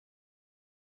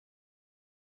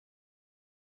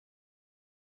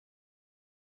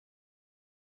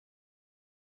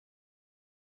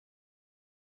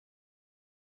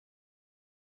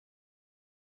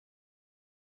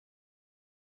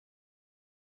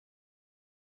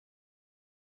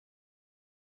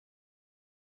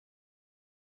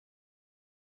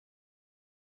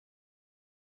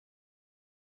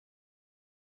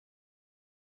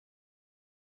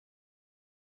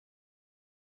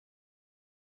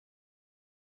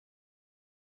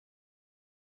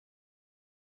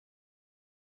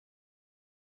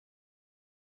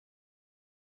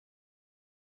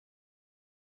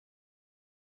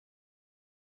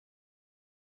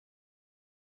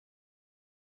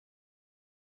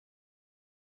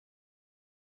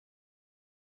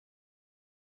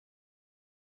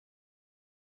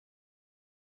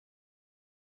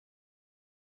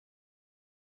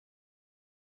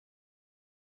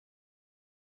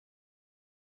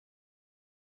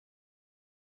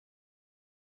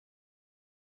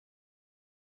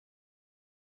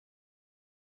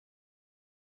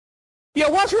Yeah,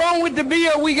 what's wrong with the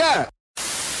beer we got?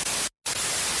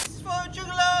 For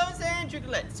juggalos and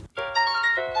juggalettes.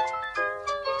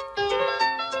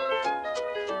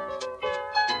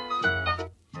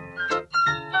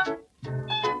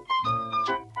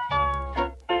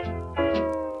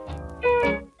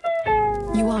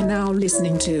 You are now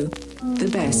listening to the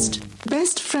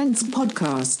best friends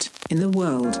podcast in the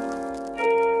world.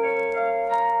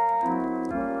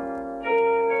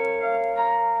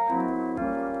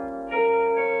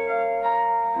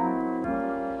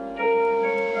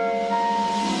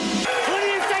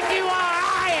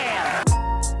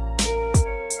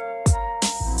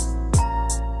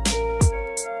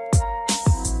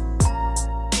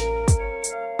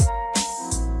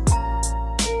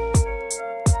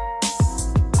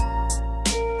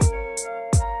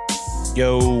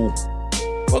 Yo,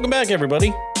 welcome back, everybody.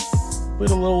 We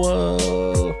had a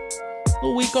little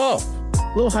week off.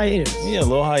 Little hiatus. Yeah, a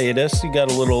little hiatus. You got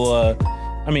a little.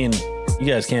 I mean, you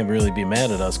guys can't really be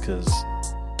mad at us because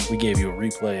we gave you a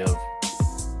replay of,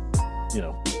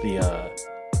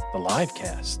 the live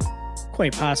cast.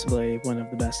 Quite possibly one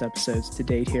of the best episodes to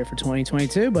date here for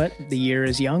 2022, but the year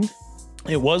is young.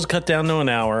 It was cut down to an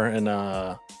hour, and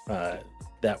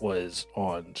that was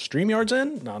on StreamYard's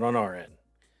end, not on our end.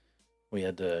 We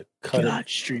had to cut it.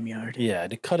 StreamYard. Yeah, I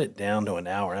had to cut it down to an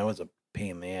hour. That was a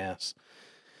pain in the ass.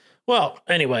 Well,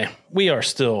 anyway, we are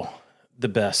still the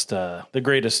best, the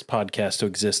greatest podcast to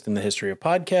exist in the history of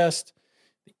podcast.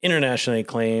 Internationally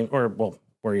acclaimed,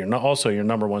 where you're not also your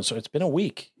number one. So it's been a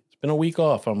week. It's been a week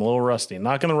off. I'm a little rusty.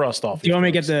 Not going to rust off. Do you want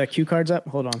me to get the cue cards up?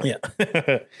 Hold on. Yeah.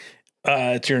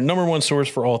 It's your number one source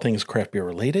for all things craft beer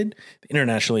related. The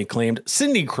internationally acclaimed,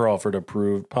 Cindy Crawford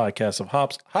approved podcast of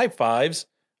hops, high fives.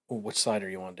 Ooh, which side are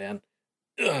you on, Dan?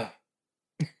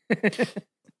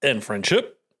 And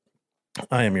friendship.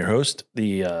 I am your host,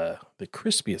 the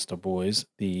crispiest of boys,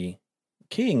 the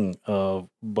king of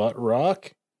butt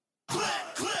rock.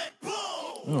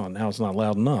 Oh, now it's not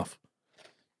loud enough.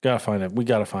 We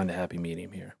gotta find a happy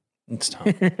medium here. It's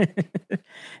time.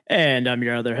 And I'm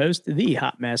your other host, the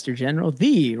Hop Master General,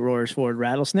 the Roarsford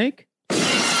Rattlesnake.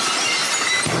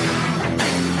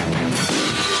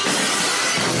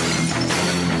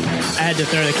 I had to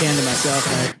throw the can to myself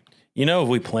there. You know, if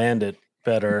we planned it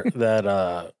better,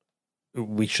 that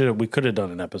we could have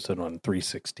done an episode on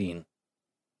 316.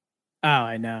 Oh,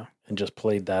 I know. And just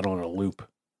played that on a loop.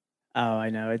 Oh, I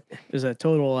know. It was a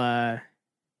total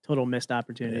missed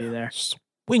opportunity there.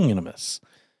 Swing and a miss.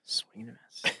 Swing and a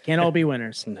miss. Can't all be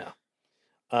winners. No.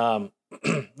 All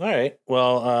right.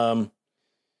 Well,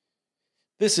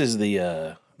 this is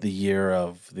the year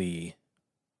of the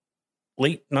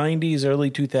late 90s,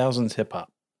 early 2000s hip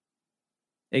hop.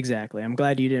 Exactly. I'm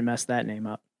glad you didn't mess that name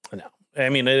up. No. I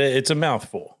mean, it's a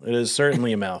mouthful. It is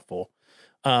certainly a mouthful.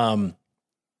 But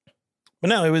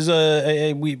no, it was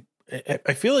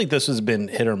I feel like this has been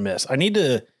hit or miss.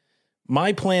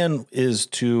 My plan is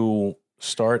to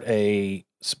start a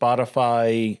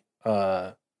Spotify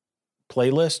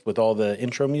playlist with all the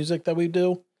intro music that we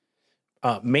do.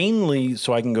 Mainly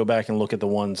so I can go back and look at the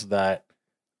ones that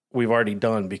we've already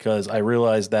done, because I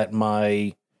realized that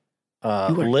my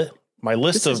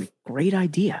list this of is a great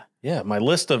idea. Yeah, my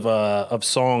list of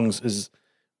songs is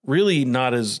really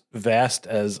not as vast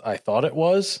as I thought it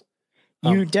was.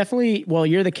 You definitely,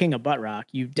 you're the king of butt rock.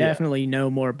 You definitely know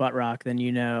more butt rock than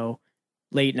you know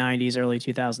late 90s, early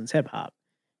 2000s hip hop.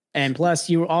 And plus,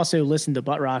 you also listen to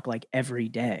butt rock like every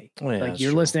day. Oh, yeah, like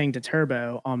you're true. listening to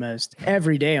Turbo almost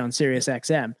every day on Sirius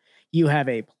XM. You have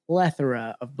a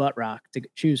plethora of butt rock to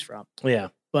choose from. Yeah.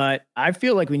 But I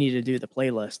feel like we need to do the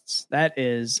playlists. That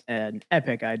is an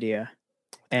epic idea.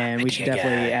 And we should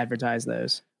definitely advertise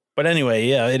those. But anyway,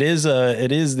 yeah, it is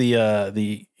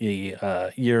the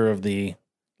year of the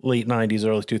late 90s,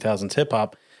 early 2000s hip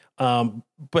hop.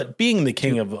 But being the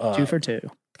king of 2 for 2.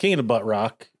 King of the butt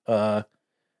rock,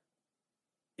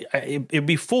 it'd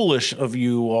be foolish of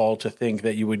you all to think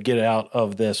that you would get out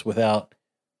of this without,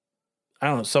 I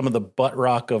don't know, some of the butt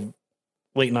rock of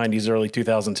late 90s, early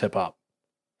 2000s hip hop.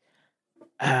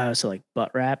 So like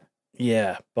butt rap?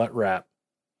 Yeah, butt rap.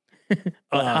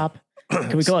 Butt hop?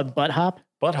 Can we call it butt hop?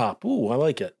 Butt hop. Ooh, I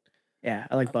like it. Yeah,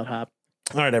 I like butt hop.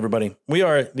 All right, everybody. We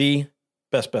are the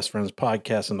best friends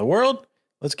podcast in the world.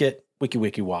 Let's get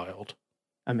wiki wild.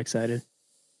 I'm excited.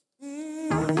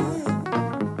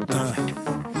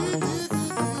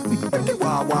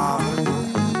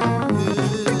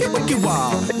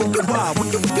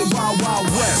 Wild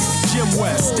West, Jim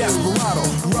West, Desperado,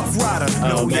 Rough Rider,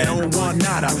 no Oh, you don't want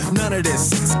nada, none of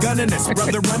this. Six gunning this,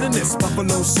 brother running this.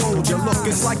 Buffalo soldier, look,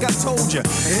 it's like I told you.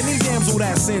 Any damsel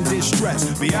that's in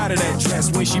distress, be out of that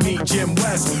dress when she meet Jim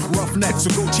West. Roughneck, so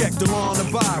go check the lawn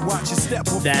and buy. Watch your step.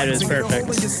 That is perfect.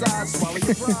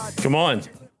 Come on.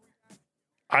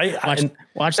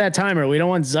 Watch that timer. We don't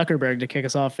want Zuckerberg to kick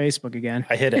us off Facebook again.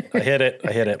 I hit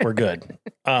it. We're good.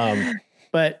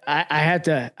 But I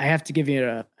have to give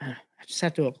you I just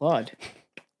have to applaud.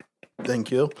 Thank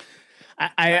you.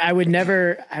 I would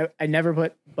never, I never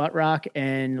put butt rock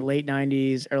and late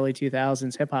 90s, early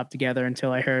 2000s hip hop together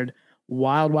until I heard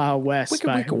Wild Wild West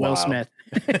by Will Smith.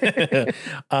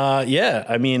 Yeah.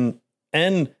 I mean,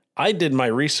 and I did my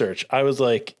research. I was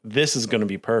like, this is going to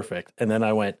be perfect. And then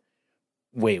I went,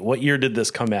 wait, what year did this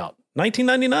come out?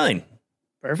 1999.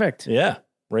 Perfect. Yeah.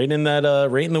 Right in that,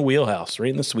 right in the wheelhouse,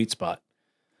 right in the sweet spot.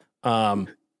 So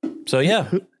yeah.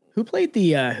 Who played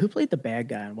the bad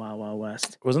guy in Wild Wild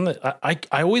West? Wasn't it? I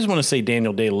always want to say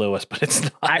Daniel Day-Lewis, but it's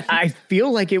not. I feel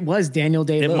like it was Daniel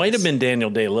Day-Lewis. It might have been Daniel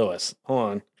Day-Lewis. Hold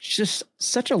on. It's just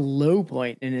such a low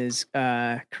point in his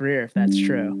career, if that's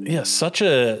true. Yeah, such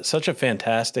a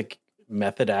fantastic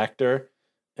method actor,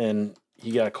 and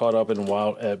he got caught up in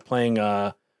playing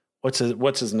what's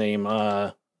his name?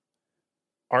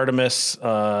 Artemis.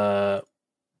 What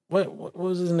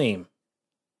was his name?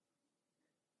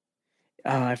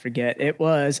 Oh, I forget. It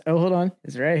was. Oh, hold on.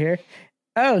 It's right here.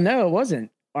 Oh no, it wasn't.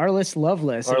 Arliss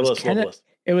Lovelace. It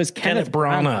was Kenneth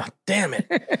Branagh. Damn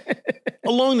it.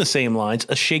 Along the same lines,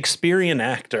 a Shakespearean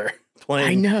actor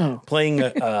playing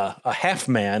a half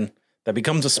man that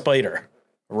becomes a spider,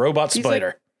 a robot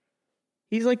spider.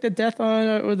 He's like the death on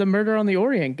or the Murder on the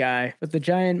Orient guy with the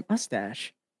giant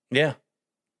mustache. Yeah.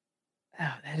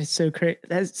 Oh, that is so crazy.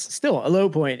 That's still a low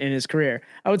point in his career.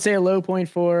 I would say a low point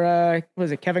for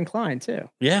Kevin Kline too.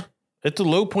 Yeah, it's a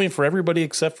low point for everybody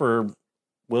except for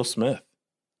Will Smith.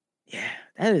 Yeah,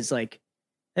 that is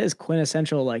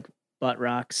quintessential like butt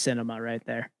rock cinema right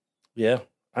there. Yeah,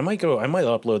 I might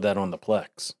upload that on the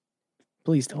Plex.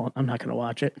 Please don't. I'm not going to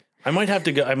watch it. I might have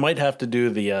to go. I might have to do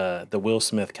the Will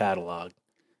Smith catalog.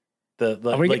 Are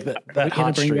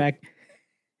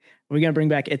we going to bring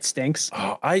back It Stinks?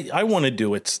 Oh, I want to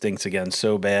do It Stinks again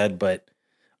so bad, but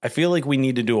I feel like we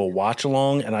need to do a watch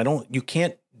along, and you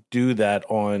can't do that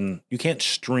you can't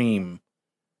stream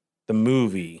the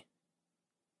movie.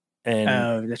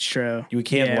 And that's true. You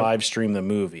can't live stream the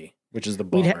movie, which is the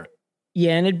bummer.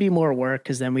 Yeah, and it'd be more work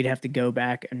because then we'd have to go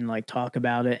back and like talk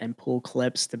about it and pull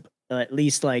clips to at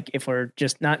least like if we're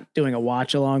just not doing a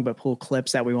watch along, but pull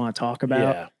clips that we want to talk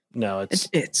about. Yeah. No,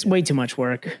 it's way too much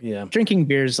work. Yeah. Drinking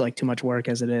beer is like too much work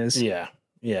as it is. Yeah.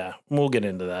 Yeah. We'll get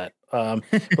into that.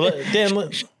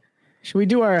 Dan, should we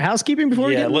do our housekeeping before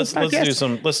we get into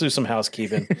let's do some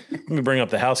housekeeping. Let me bring up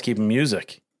the housekeeping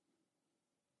music.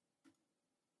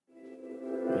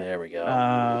 There we go.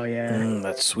 Oh yeah.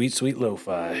 That's sweet, sweet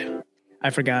lo-fi.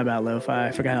 I forgot about lo-fi.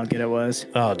 I forgot how good it was.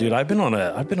 Oh, dude, I've been on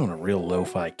a real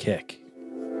lo-fi kick.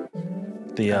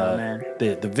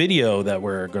 The video that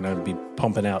we're gonna be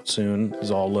pumping out soon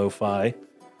is all lo-fi.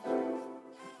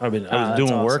 I was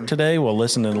doing work today while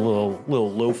listening to a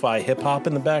little lo-fi hip hop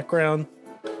in the background.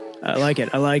 I like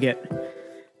it.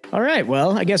 All right.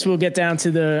 Well, I guess we'll get down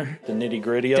to the nitty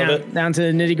gritty of it. Down to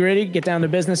the nitty gritty. Get down to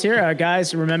business here,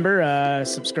 guys. Remember,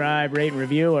 subscribe, rate, and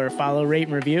review, or follow, rate,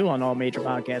 and review on all major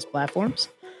podcast platforms.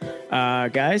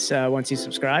 Guys, once you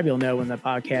subscribe, you'll know when the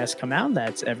podcasts come out.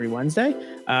 That's every Wednesday.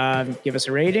 Give us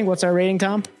a rating. What's our rating,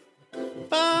 Tom?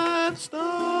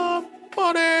 5-star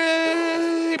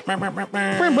buddy.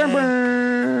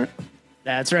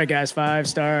 That's right, guys. 5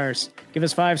 stars. Give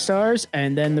us 5 stars,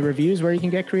 and then the reviews where you can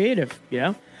get creative.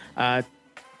 I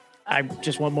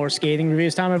just want more scathing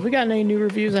reviews. Tom, have we gotten any new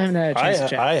reviews? I haven't had a chance to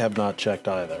check. I have not checked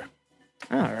either.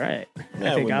 All right.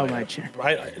 Yeah, I think I might check.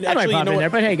 I might pop in there.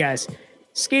 But hey, guys,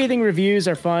 scathing reviews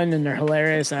are fun and they're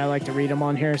hilarious, and I like to read them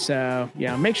on here. So,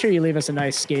 make sure you leave us a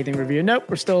nice scathing review. Nope,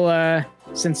 we're still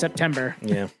since September.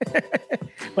 Yeah.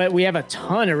 But we have a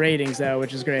ton of ratings, though,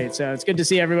 which is great. So it's good to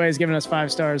see everybody's giving us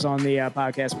 5 stars on the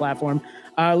podcast platform.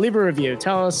 Leave a review.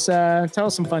 Tell us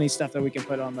some funny stuff that we can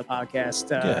put on the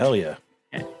podcast. Yeah, hell yeah.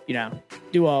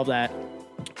 Do all of that.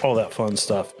 All that fun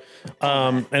stuff.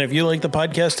 And if you like the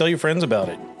podcast, tell your friends about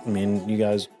it. I mean, you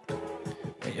guys,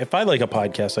 if I like a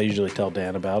podcast, I usually tell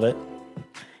Dan about it.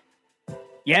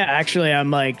 Yeah, actually,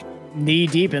 I'm like knee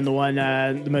deep in the one,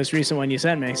 the most recent one you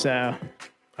sent me. So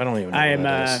I don't even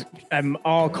know I'm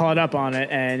all caught up on it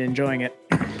and enjoying it.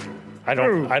 I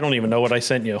don't even know what I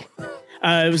sent you.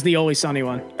 It was the Always Sunny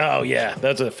one. Oh yeah,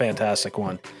 that's a fantastic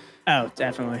one. Oh,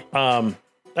 definitely. All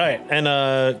right,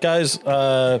 and guys,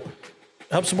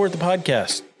 help support the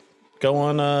podcast. go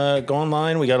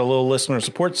online. We got a little listener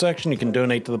support section. You can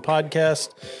donate to the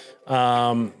podcast.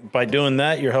 By doing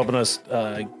that, you're helping us,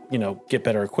 get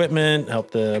better equipment,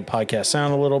 help the podcast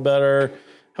sound a little better,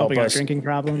 Helping our drinking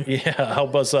problem. Yeah,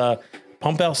 help us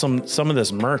pump out some of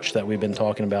this merch that we've been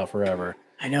talking about forever.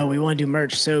 I know we want to do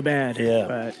merch so bad.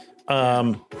 Yeah.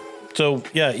 But so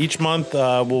yeah, each month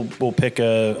we'll pick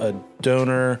a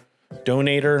donor.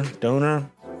 Donor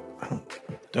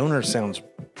sounds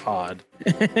odd.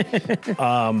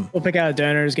 We'll pick out a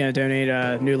donor who's going to donate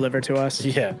a new liver to us.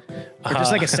 Yeah. Or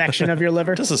just like a section of your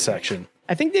liver. Just a section.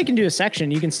 I think they can do a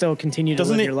section. You can still continue to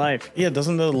live your life. Yeah,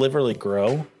 doesn't the liver like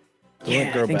grow? Doesn't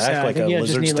it grow back so. like a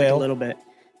lizard's just need tail? like a little bit.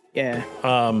 Yeah.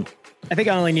 I think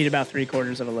I only need about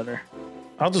 3/4 of a liver.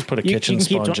 I'll just put a kitchen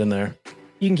sponge in there.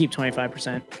 You can keep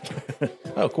 25%.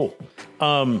 Oh, cool.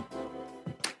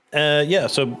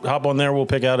 So hop on there. We'll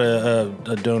pick out a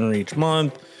donor each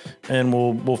month, and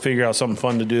we'll figure out something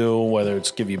fun to do. Whether it's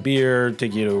give you beer,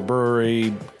 take you to a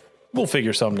brewery, we'll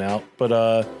figure something out.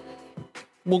 But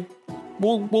we'll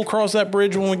cross that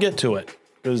bridge when we get to it.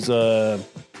 Because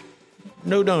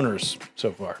no donors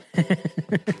so far.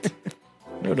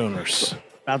 No donors.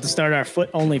 About to start our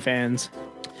foot OnlyFans.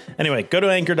 Anyway, go to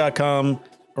anchor.com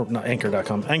or not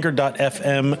anchor.com,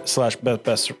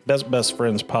 anchor.fm/best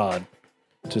friends pod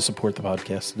to support the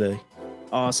podcast today.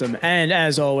 Awesome. And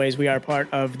as always, we are part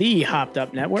of the Hopped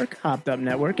Up Network. Hopped Up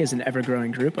Network is an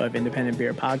ever-growing group of independent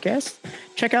beer podcasts.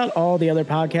 Check out all the other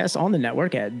podcasts on the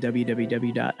network at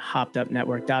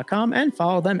www.hoppedupnetwork.com and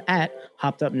follow them at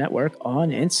Hopped Up Network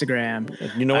on Instagram. Do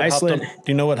you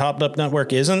know what Hopped Up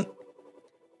Network isn't?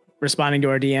 Responding to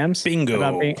our DMs. Bingo.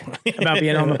 About being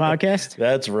on the podcast.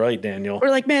 That's right, Daniel. We're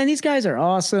like, man, these guys are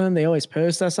awesome. They always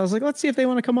post us. I was like, let's see if they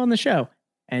want to come on the show.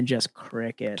 And just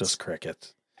crickets. Just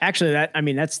crickets. Actually,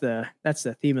 that's the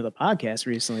theme of the podcast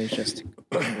recently. It's just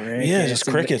crickets. Yeah, just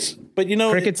crickets. But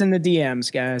crickets in the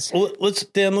DMs, guys. Well, let's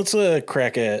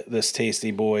crack at this tasty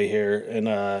boy here,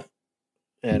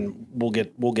 and we'll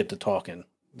get to talking.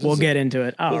 We'll get into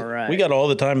it. All right. We got all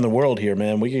the time in the world here,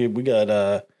 man. We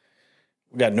got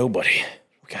nobody.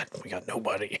 We got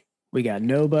nobody. We got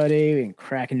nobody. We can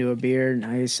crack into a beer,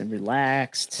 nice and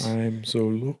relaxed. I'm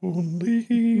so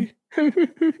lonely. All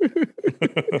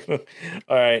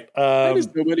right. Why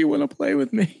does nobody want to play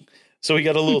with me? So we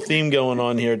got a little theme going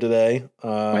on here today.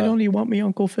 Why don't you want me,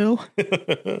 Uncle Phil?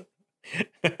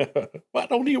 Why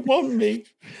don't you want me?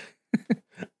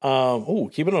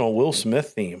 Keeping on a Will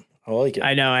Smith theme. I like it.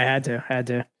 I know. I had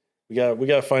to. We got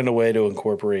to find a way to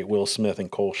incorporate Will Smith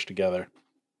and Kolsch together.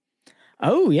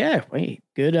 Oh yeah. Wait.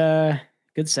 Good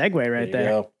segue right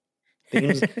there.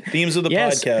 Themes of the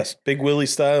podcast. Big Willie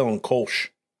style and Kolsch.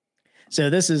 So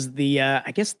this is the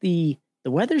I guess the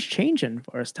weather's changing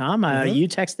for us, Tom. You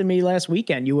texted me last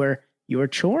weekend. You were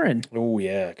choring. Oh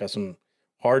yeah, got some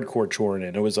hardcore choring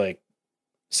in. It was like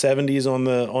 70s on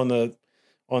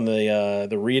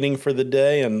the reading for the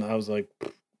day, and I was like,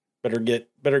 better get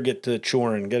to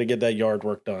choring. Got to get that yard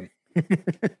work done.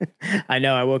 I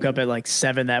know. I woke up at like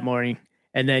 7 that morning,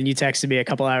 and then you texted me a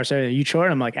couple hours later. You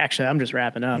choring? I'm like, actually, I'm just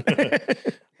wrapping up.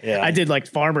 Yeah, I did like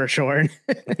farmer choring.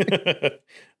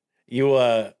 You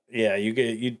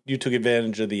took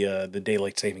advantage of the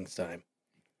daylight savings time.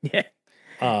 Yeah.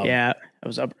 I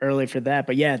was up early for that,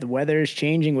 but yeah, the weather is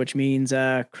changing, which means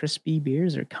crispy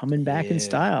beers are coming back in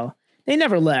style. They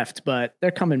never left, but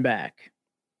they're coming back.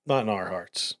 Not in our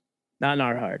hearts.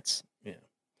 Yeah.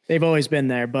 They've always been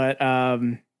there, but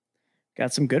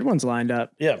got some good ones lined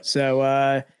up. Yeah.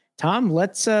 So Tom,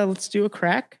 let's do a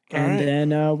crack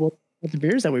then we'll put the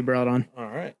beers that we brought on. All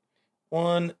right.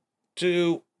 1,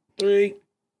 2, 3.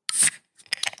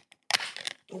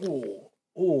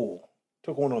 Ooh.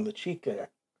 Took one on the cheek there.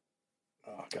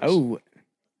 Tom,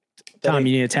 you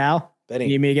need a towel? You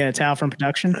need me to get a towel from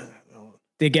production? No.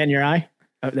 Did it get in your eye?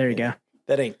 Oh, there you go.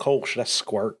 That ain't Kolsch. That's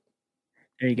squirt.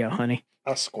 There you go, honey.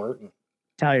 That's squirting.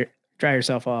 Dry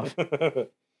yourself off.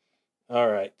 All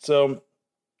right. So,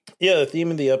 the theme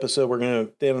of the episode,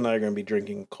 Dan and I are going to be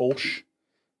drinking Kolsch.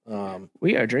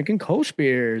 We are drinking Kolsch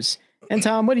beers. And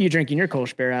Tom, what are you drinking your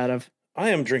Kolsch beer out of? I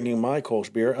am drinking my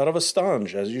Kolsch beer out of a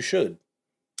Stange, as you should.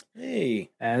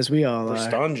 Hey. As we all are.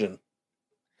 Stanging.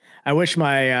 I wish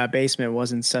my basement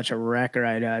wasn't such a wreck, or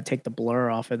I'd take the blur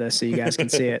off of this so you guys can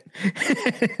see it.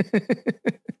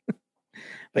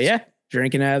 But yeah,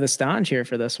 drinking out of the Stange here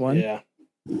for this one. Yeah.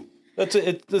 That's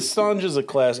it. The Stange is a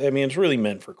class. I mean, it's really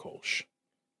meant for Kolsch.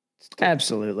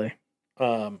 Absolutely.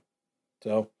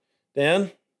 So,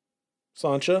 Dan,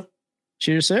 Sancha.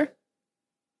 Cheers, sir.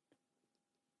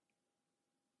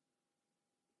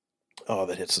 Oh,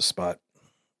 that hits the spot.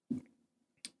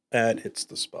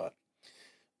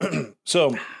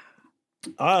 So,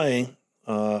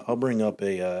 I'll bring up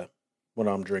what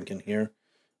I'm drinking here.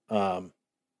 But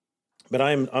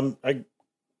I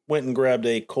went and grabbed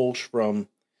a Kolsch from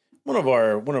one of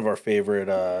our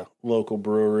favorite local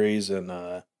breweries, and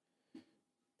one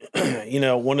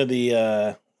of the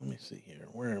let me see here.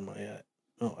 Where am I at?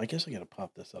 Oh, I guess I gotta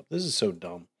pop this up. This is so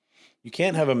dumb. You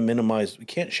can't share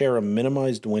a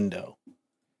minimized window.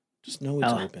 Just know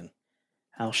it's open.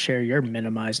 I'll share your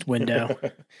minimized window.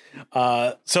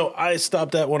 So I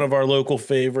stopped at one of our local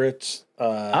favorites.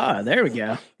 There we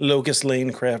go. Locust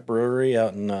Lane Craft Brewery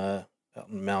out in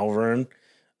Malvern.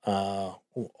 Old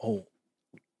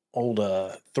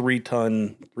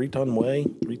 3-ton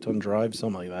drive,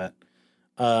 something like that.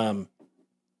 But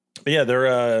yeah,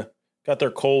 they're got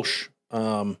their Kolsch.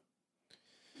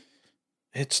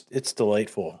 It's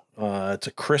delightful. It's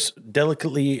a crisp,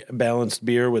 delicately balanced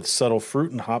beer with subtle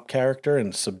fruit and hop character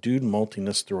and subdued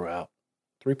maltiness throughout.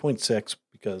 3.6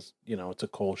 because, it's a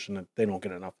Kolsch and they don't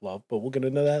get enough love, but we'll get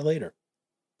into that later.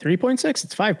 3.6?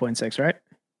 It's 5.6, right?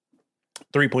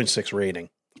 3.6 rating.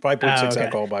 5.6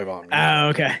 alcohol by volume. Oh,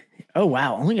 okay. Oh,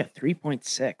 wow. Only a 3.6.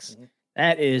 Mm-hmm.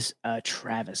 That is a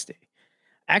travesty.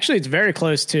 Actually, it's very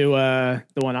close to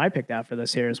the one I picked out for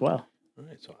this here as well. All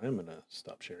right, so I'm going to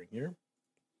stop sharing here.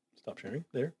 Stop sharing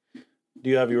there. Do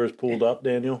you have yours pulled up,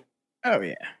 Daniel? Oh,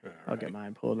 yeah. I'll get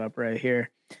mine pulled up right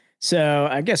here. So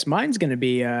I guess mine's going to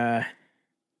be a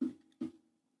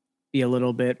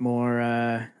little bit more.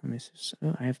 Let me see.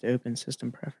 Oh, I have to open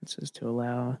system preferences to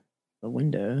allow the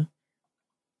window.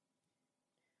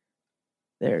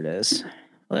 There it is.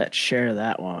 Let's share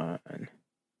that one.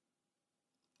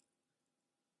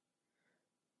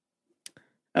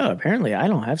 Oh, apparently I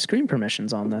don't have screen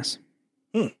permissions on this.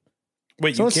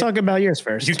 Wait, so let's talk about yours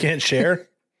first. You can't share?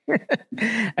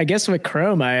 I guess with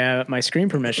Chrome, my screen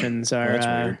permissions are. That's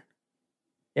weird.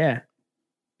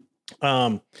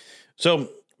 Yeah. So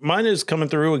mine is coming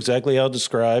through exactly how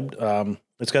described.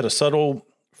 It's got a subtle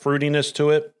fruitiness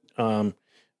to it,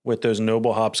 with those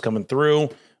noble hops coming through.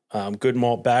 Good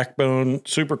malt backbone,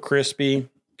 super crispy.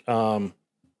 Really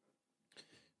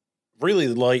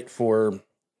light for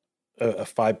a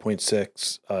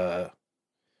 5.6.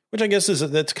 Which I guess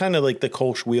that's kind of like the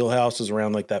Kolsch wheelhouse is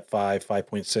around like that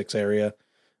 5.6 area,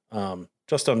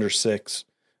 just under 6,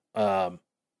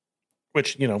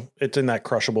 which, it's in that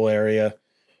crushable area.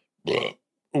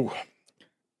 Ooh.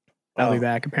 I'll be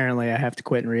back. Apparently I have to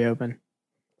quit and reopen.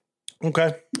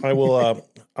 Okay. I will,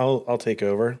 I'll take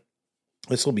over.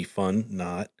 This will be fun.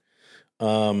 Not,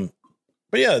 but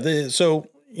yeah,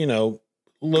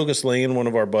 Locust Lane, one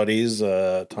of our buddies,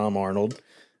 Tom Arnold,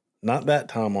 not that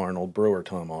Tom Arnold, brewer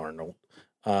Tom Arnold.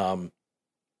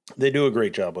 They do a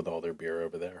great job with all their beer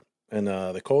over there. And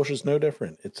the Kolsch is no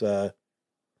different. It's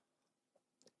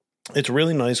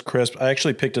really nice, crisp. I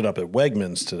actually picked it up at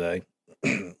Wegmans today,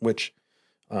 which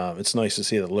it's nice to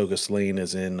see that Locust Lane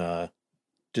is in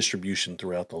distribution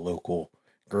throughout the local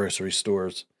grocery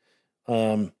stores.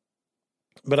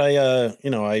 But I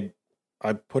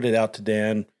put it out to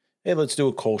Dan. Hey, let's do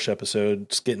a Kolsch episode.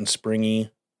 It's getting springy.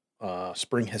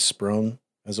 Spring has sprung,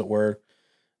 as it were.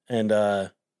 And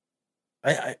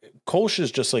Kolsch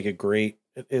is just like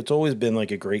it's always been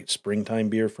like a great springtime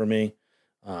beer for me.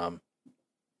 I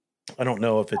don't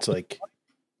know if it's like,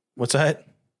 what's that?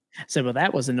 So, well,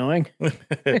 that was annoying.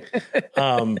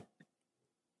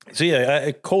 So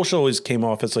yeah, Kolsch always came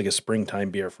off as like a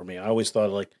springtime beer for me. I always thought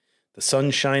like the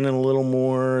sun's shining a little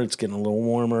more. It's getting a little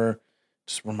warmer.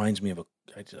 Just reminds me of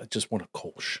I just want a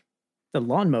Kolsch. The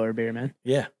lawnmower beer, man.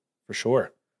 Yeah, for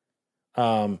sure.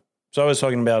 So I was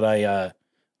talking about I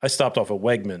stopped off at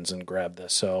Wegmans and grabbed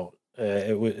this. So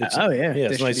it's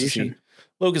it's nice to see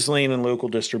Locust Lane and local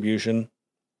distribution.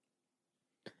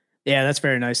 Yeah, that's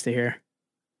very nice to hear.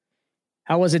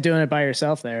 How was it doing it by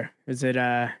yourself there? Is it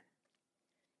are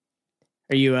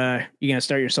you gonna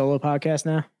start your solo podcast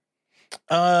now?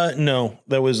 No,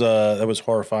 that was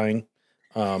horrifying.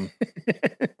 I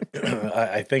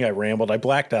think I rambled. I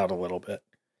blacked out a little bit.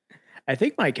 I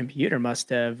think my computer must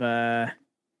have. Well,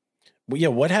 yeah,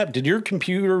 what happened? Did your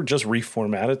computer just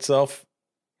reformat itself?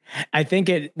 I think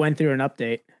it went through an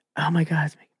update. Oh my god,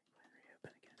 it's making me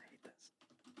reopen again. I hate this.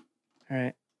 All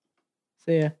right,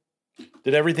 see ya.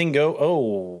 Did everything go?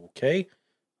 Oh, okay.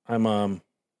 I'm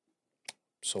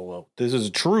solo. This is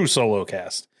a true solo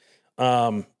cast.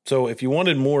 So if you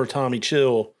wanted more Tommy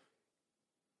Chill,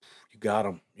 you got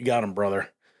him. You got him, brother.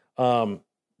 All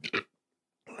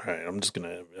right, I'm just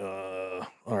gonna.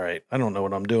 All right, I don't know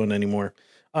what I'm doing anymore.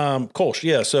 Kolsch,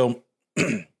 yeah. So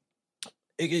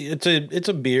it's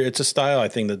a beer. It's a style I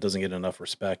think that doesn't get enough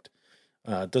respect.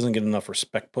 It doesn't get enough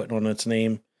respect put on its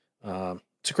name.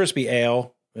 It's a crispy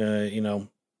ale.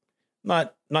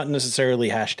 not necessarily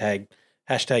hashtag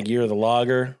year of the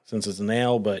lager since it's an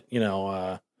ale, but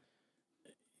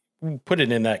put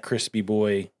it in that crispy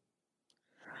boy.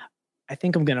 I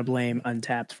think I'm going to blame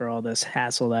Untapped for all this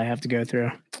hassle that I have to go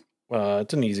through.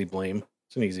 It's an easy blame.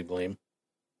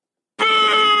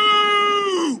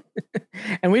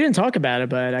 And we didn't talk about it,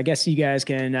 but I guess you guys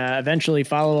can eventually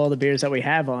follow all the beers that we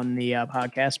have on the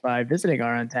podcast by visiting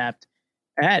our Untapped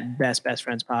at Best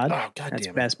Friends Pod. Oh, God That's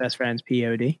damn it. Best Friends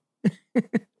POD.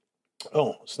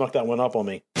 Oh, snuck that one up on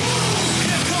me.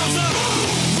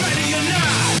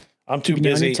 I'm too Keeping you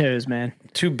on busy. your toes, man.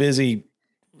 Too busy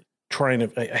trying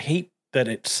to. I hate that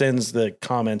it sends the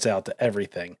comments out to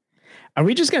everything. Are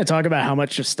we just going to talk about how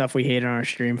much stuff we hate on our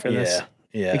stream for this?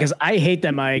 Yeah. Because I hate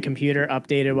that my computer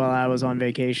updated while I was on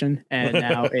vacation, and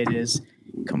now it is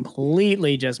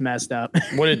completely just messed up.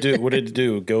 What did it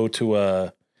do? Go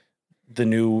to the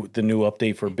new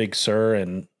update for Big Sur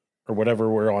or whatever.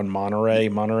 We're on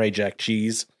Monterey Jack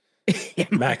Cheese, Yeah,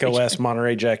 Mac OS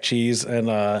Monterey Jack Cheese, and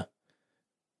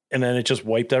then it just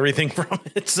wiped everything from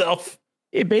itself.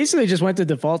 It basically just went to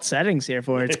default settings here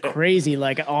for it. It's crazy.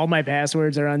 Like all my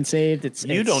passwords are unsaved.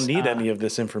 You don't need any of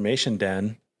this information,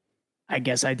 Dan. I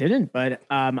guess I didn't, but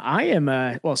I am.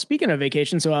 Well, speaking of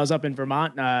vacation, so I was up in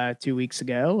Vermont 2 weeks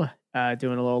ago,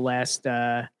 doing a little last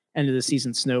end of the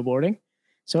season snowboarding.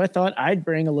 So I thought I'd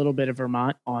bring a little bit of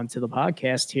Vermont onto the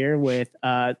podcast here with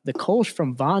the Kolsch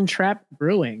from Von Trapp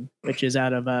Brewing, which is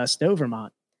out of Stowe,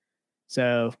 Vermont.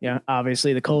 So,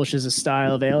 obviously the Kolsch is a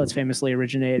style of ale. It's famously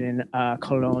originated in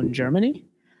Cologne, Germany.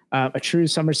 A true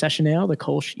summer session ale, the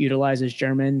Kolsch utilizes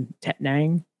German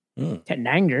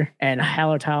Tettnanger and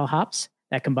Hallertau hops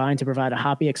that combine to provide a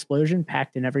hoppy explosion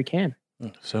packed in every can.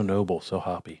 So noble, so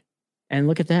hoppy. And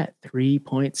look at that,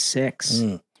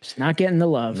 3.6. Just not getting the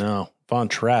love. No, Von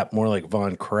Trapp, more like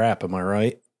Von Crap. Am I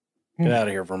right? Get out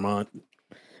of here, Vermont.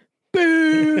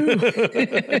 Boo!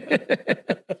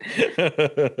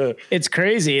 It's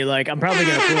crazy. Like, I'm probably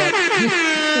going to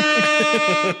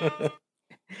pull up.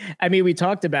 I mean, we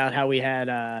talked about how we've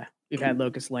had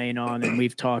Locust Lane on, and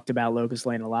we've talked about Locust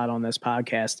Lane a lot on this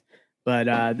podcast.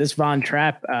 But this Von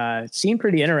Trapp seemed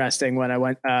pretty interesting when I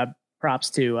went. Props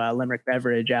to Limerick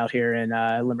Beverage out here in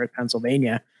Limerick,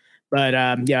 Pennsylvania. But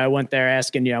I went there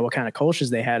asking, what kind of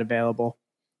Kolsches they had available.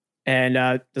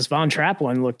 And this Von Trapp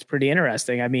one looked pretty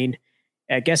interesting. I mean,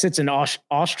 I guess it's an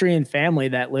Austrian family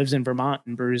that lives in Vermont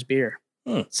and brews beer.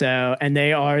 So, and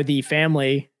they are the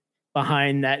family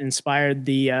behind that inspired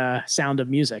the Sound of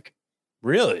Music.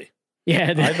 Really?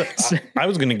 Yeah. I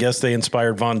was going to guess they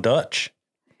inspired Von Dutch.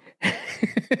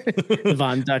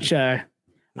 Von Dutch.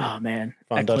 Oh, man.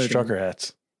 Von Dutch trucker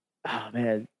hats. Oh,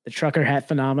 man. The trucker hat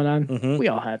phenomenon. Mm-hmm. We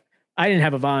all had. I didn't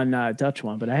have a Von Dutch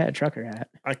one, but I had a trucker hat.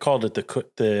 I called it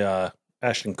the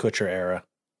Ashton Kutcher era.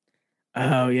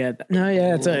 Oh, yeah. No,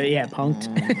 yeah. It's punked.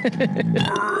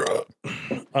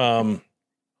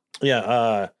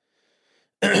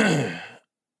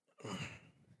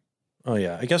 Oh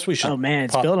yeah, I guess we should. Oh man,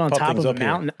 it's built on top of a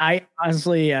mountain. Here. I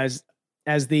honestly, as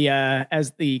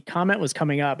the comment was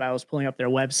coming up, I was pulling up their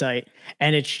website,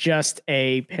 and it's just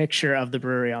a picture of the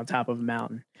brewery on top of a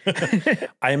mountain.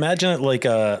 I imagine it like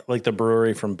the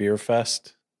brewery from Beer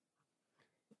Fest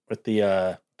with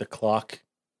the clock.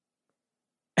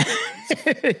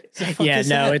 Yeah,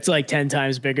 no, it's like 10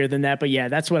 times bigger than that. But yeah,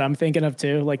 that's what I'm thinking of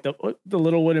too. Like the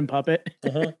little wooden puppet.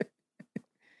 Uh-huh.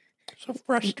 So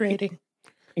frustrating.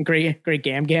 And great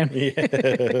gam. Yeah.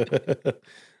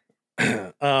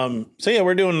 So yeah,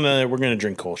 we're gonna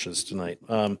drink Kolsch's tonight.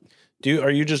 Are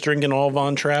you just drinking all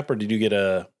Von Trapp, or did you get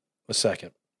a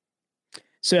second?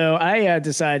 So I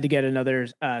decided to get another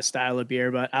style of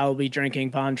beer, but I'll be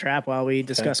drinking Von Trapp while we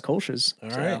discuss Kolsch's. All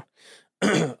right.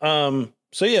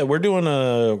 So yeah, we're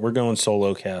going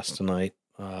solo cast tonight.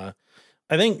 I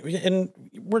think, and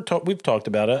we've talked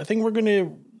about it. I think we're going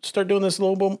to start doing this a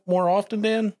little bit more often,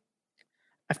 Dan.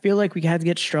 I feel like we had to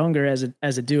get stronger as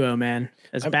a duo, man,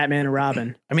 as Batman and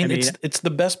Robin. I mean, it's the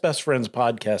best friends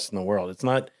podcast in the world. It's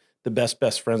not the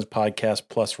best friends podcast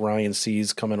plus Ryan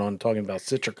C's coming on talking about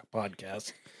Citric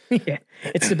podcast. Yeah,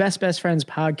 it's the best friends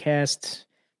podcast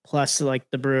plus like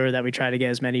the brewer that we try to get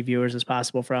as many viewers as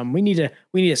possible from. We need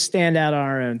to stand out on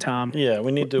our own, Tom. Yeah,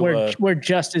 we need to. We're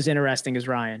just as interesting as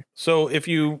Ryan. So if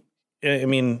you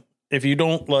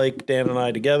don't like Dan and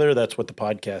I together, that's what the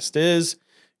podcast is.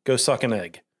 Go suck an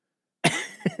egg.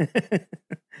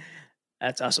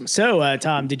 That's awesome. So,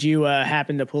 Tom, did you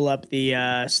happen to pull up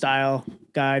the style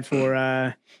guide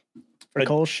for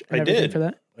Kolsch? I did. For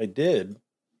that? I did.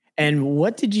 And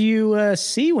what did you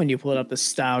see when you pulled up the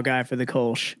style guide for the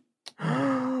Kolsch?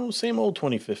 Oh, same old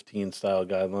 2015 style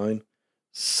guideline.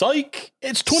 Psych!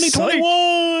 It's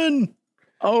 2021.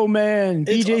 Oh man,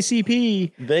 It's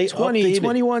BJCP They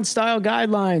 2021 style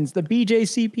guidelines. The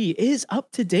BJCP is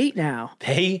up to date now.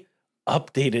 They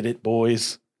updated it,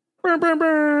 boys. Brr, brr,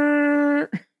 brr.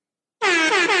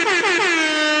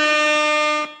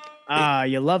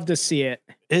 You love to see it.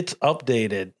 It's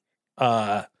updated.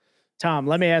 Tom,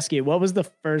 let me ask you, what was the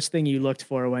first thing you looked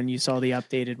for when you saw the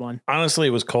updated one? Honestly,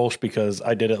 it was Kolsch because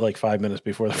I did it like 5 minutes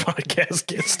before the podcast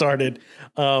gets started.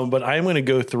 But I'm going to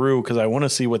go through because I want to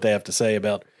see what they have to say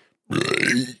about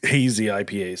hazy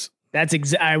IPAs. That's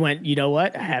I went, you know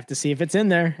what? I have to see if it's in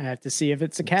there. I have to see if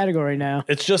it's a category now.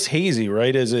 It's just hazy,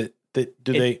 right? Is it?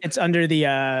 It's under the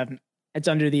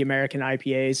American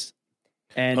IPAs,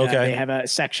 and they have a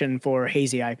section for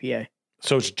hazy IPA.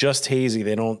 So it's just hazy.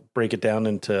 They don't break it down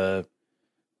into.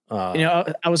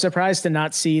 I was surprised to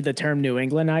not see the term New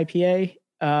England IPA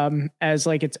as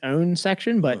like its own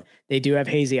section, but they do have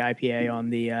hazy IPA on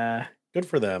the. Good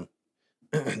for them.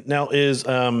 Now is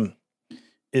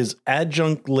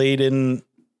adjunct laden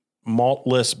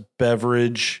maltless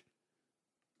beverage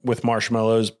with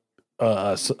marshmallows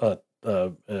a style?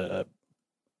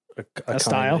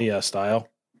 Yeah, style.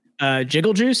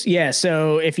 Jiggle juice. Yeah.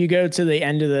 So if you go to the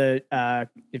end of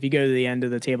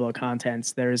the table of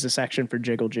contents, there is a section for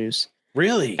jiggle juice.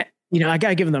 Really? I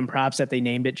gotta give them props that they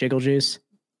named it jiggle juice.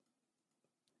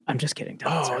 I'm just kidding.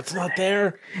 It's not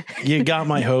there. You got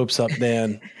my hopes up,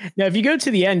 man. Now, if you go to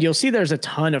the end, you'll see there's a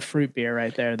ton of fruit beer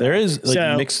right there. There is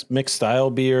mixed style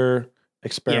beer,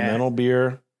 experimental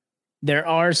beer. There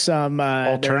are some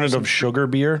alternative sugar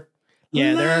beer.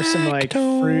 Yeah, there are some like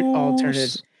fruit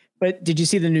alternatives. But did you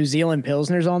see the New Zealand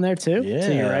Pilsners on there too? Yeah.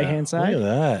 To your right hand side. Look at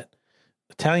that.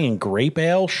 Italian grape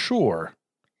ale, sure.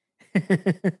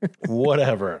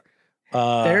 Whatever.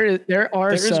 There is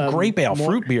grape ale,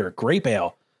 fruit beer, grape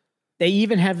ale. They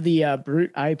even have the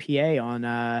Brute IPA on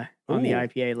the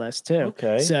IPA list too.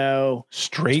 Okay. So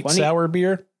straight sour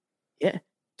beer. Yeah.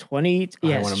 20.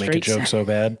 Yeah. I want to make a joke so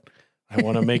bad.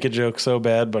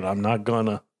 But I'm not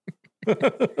gonna.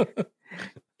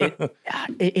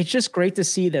 It's just great to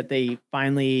see that they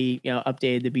finally,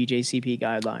 updated the BJCP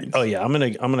guidelines. Oh yeah, I'm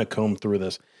gonna comb through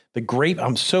this. The grape.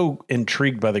 I'm so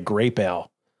intrigued by the grape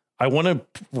ale. I want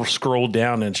to scroll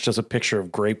down and it's just a picture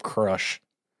of Grape Crush.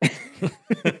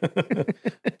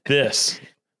 This,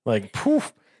 like,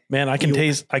 poof, man, I can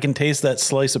taste that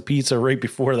slice of pizza right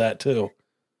before that too.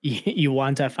 You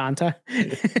want a Fanta?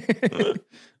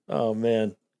 Oh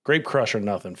man, Grape Crush or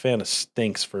nothing. Fanta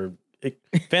stinks for.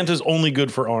 Fanta's only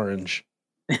good for orange.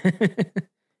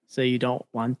 So you don't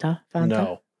want a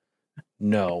Fanta?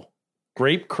 No.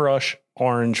 Grape Crush,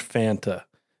 orange Fanta,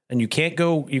 and you can't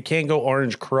go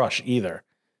orange Crush either.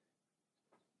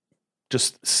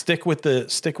 Just stick with the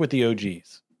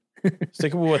OGs.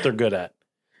 Stick with what they're good at.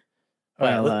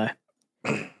 While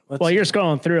you're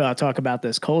scrolling through, I'll talk about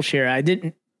this Kolsch here. I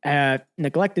didn't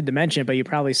neglected to mention it, but you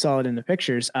probably saw it in the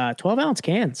pictures. 12-ounce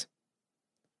cans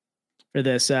for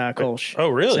this Kolsch. Oh,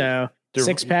 really? So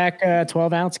 6-pack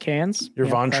 12-ounce cans. Your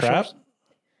Von Trapp?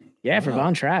 Yeah, for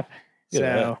Von Trapp.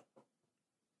 So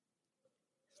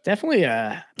it's definitely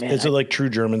man. Is it like true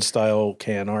German style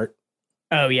can art?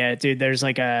 Oh yeah, dude. There's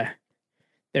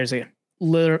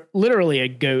literally a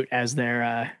goat as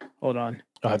their hold on.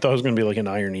 Oh, I thought it was going to be like an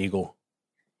Iron Eagle.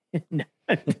 No.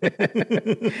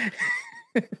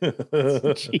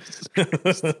 Jesus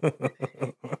Christ.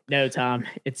 No, Tom,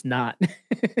 it's not.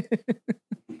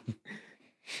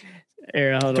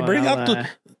 Here, hold on, to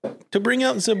bring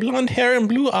out the blonde hair and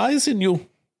blue eyes in you.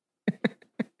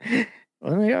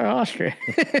 Well, they are Austria.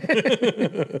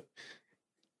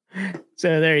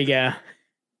 So there you go.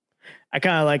 I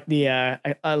kind of like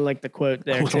I like the quote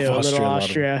there too. A little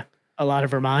Austria, a lot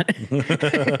of Vermont.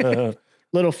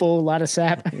 Little fool, a lot of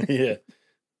sap. Yeah.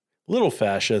 Little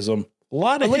fascism. A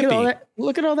lot of hippie.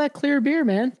 Look at all that clear beer,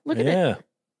 man. Look at it.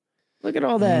 Look at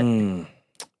all that.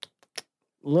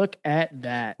 Look at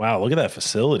that. Wow, look at that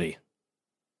facility.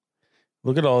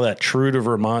 Look at all that true to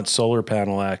Vermont solar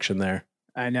panel action there.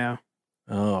 I know.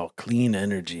 Oh, clean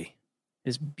energy.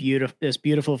 This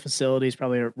beautiful facility is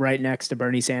probably right next to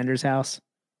Bernie Sanders' house.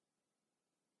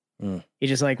 He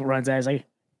just like runs out. He's like,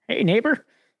 "Hey, neighbor,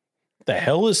 the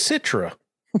hell is Citra?"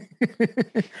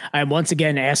 I'm once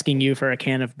again asking you for a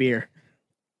can of beer.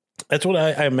 That's what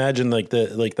I imagine. Like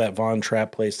that Von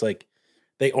Trapp place. Like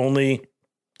they only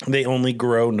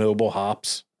grow noble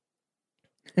hops.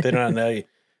 They don't know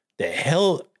the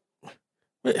hell.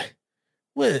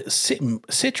 What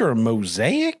Citra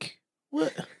Mosaic?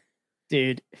 What?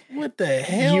 Dude, what the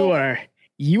hell?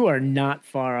 You are not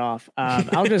far off. God,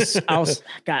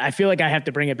 I feel like I have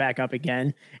to bring it back up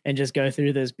again and just go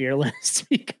through this beer list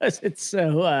because it's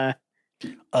so,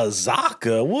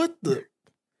 Azaka? What the?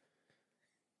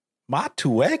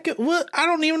 Matueka? What? I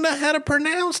don't even know how to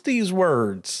pronounce these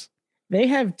words. they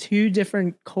have two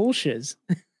different Kolschys.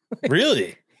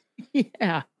 Really?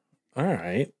 Yeah. All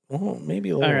right. Well, maybe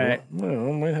a little. All right. Well,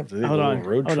 I might have to take Hold a on.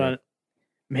 little road Hold trip. on.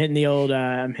 I'm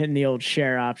hitting the old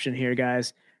share option here,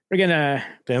 guys. We're gonna.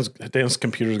 Dan's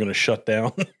computer's going to shut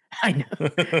down. I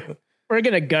know. We're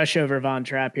gonna gush over Von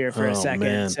Trapp here for a second.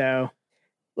 Man. So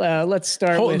let's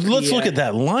start with. Let's look at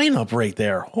that lineup right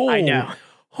there. Oh, I know.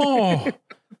 Oh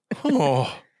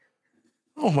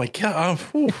my God.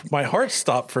 My heart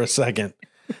stopped for a second.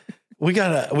 We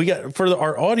got for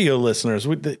our audio listeners,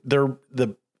 the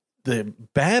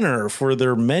banner for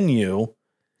their menu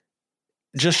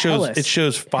just shows Helles. it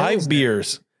shows 5 Pilsner.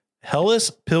 beers: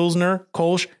 Helles, Pilsner,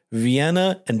 Kolsch,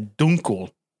 Vienna, and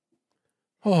Dunkel.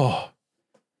 Oh,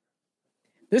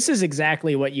 This is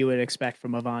exactly what you would expect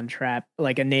from a Von Trapp,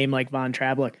 like a name like Von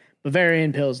Trapp. Look,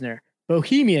 Bavarian Pilsner,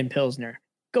 Bohemian Pilsner,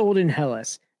 Golden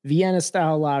Helles, Vienna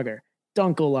style lager,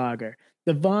 Dunkel lager,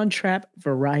 the Von Trapp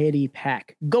variety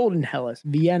pack, Golden Helles,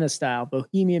 Vienna style,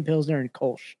 Bohemian Pilsner, and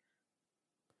Kolsch.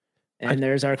 And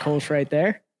there's our Kolsch right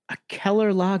there. A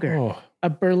Keller lager, a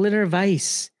Berliner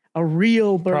Weiss, a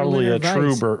real probably Berliner a true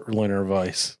Weiss. Berliner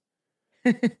Weiss.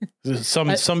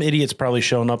 Some idiot's probably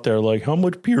showing up there like, how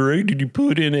much puree did you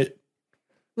put in it?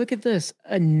 Look at this,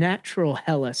 a natural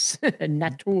Helles, a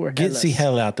Natur Get Helles, the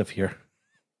hell out of here.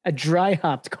 a dry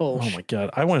hopped Kolsch. Oh my God.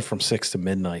 I went from 6 to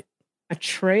midnight. A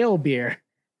trail beer,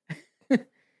 an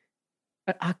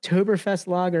Oktoberfest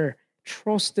lager,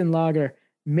 Trosten lager,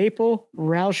 maple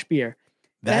Rausch beer.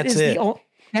 That's it.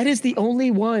 That is the only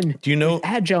one. Do you know? with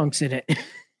adjuncts in it?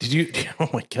 Did you? Oh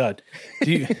my God.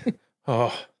 Do you?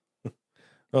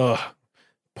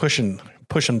 Pushing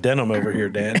denim over here,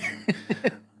 Dan.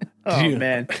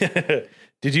 Man.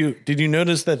 Did you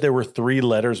notice that there were 3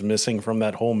 letters missing from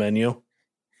that whole menu?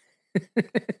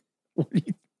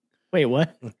 Wait,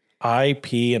 what? I,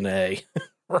 P, and A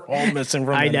were all missing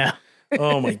from. I know.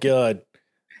 Oh my God.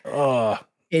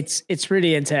 It's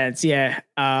pretty intense. Yeah.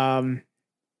 Oh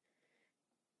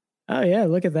yeah.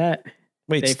 Look at that.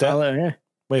 Wait, They follow. Yeah.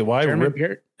 Wait, why German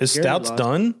beer- is beer Stouts laws.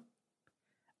 done?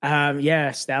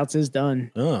 Yeah. Stouts is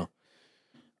done. Oh,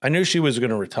 I knew she was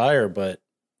going to retire, but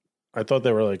I thought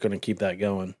they were like going to keep that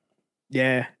going.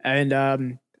 Yeah.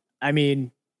 And I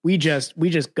mean, we just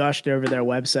gushed over their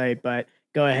website, but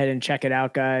go ahead and check it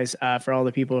out, guys. For all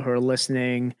the people who are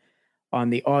listening on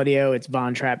the audio, it's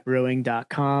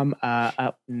vontrappbrewing.com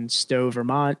up in Stowe,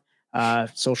 Vermont.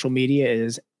 Social media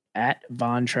is at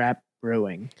Von Trapp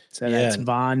Brewing. So that's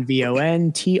Von,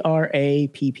 VONTRAPP.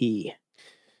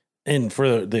 And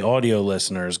for the audio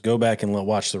listeners, go back and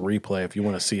watch the replay if you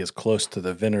want to see as close to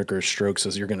the vinegar strokes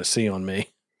as you're going to see on me.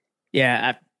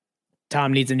 Yeah.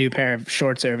 Tom needs a new pair of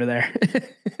shorts over there.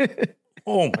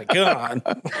 Oh my God.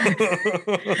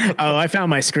 Oh, I found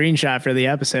my screenshot for the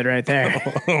episode right there.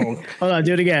 Hold on,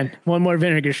 do it again. One more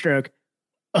vinegar stroke.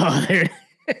 Oh, there.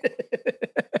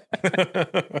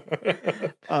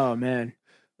 Oh man.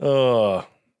 Oh,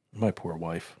 my poor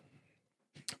wife.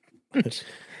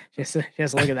 Just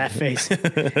look at that face.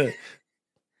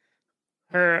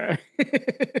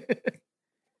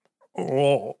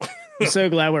 Oh. I'm so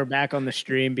glad we're back on the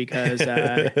stream because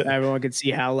everyone could see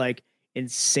how like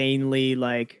insanely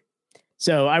like.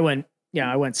 So I went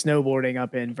snowboarding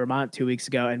up in Vermont 2 weeks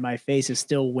ago, and my face is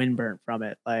still windburnt from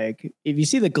it. Like if you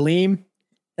see the gleam,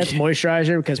 that's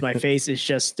moisturizer because my face is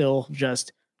still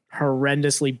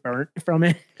horrendously burnt from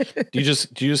it. Do you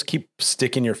just keep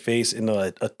sticking your face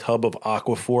into a tub of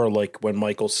Aquaphor like when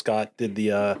Michael Scott did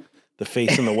the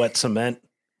face in the wet cement?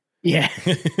 Yeah.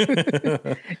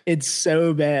 It's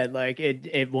so bad. Like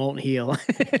it won't heal.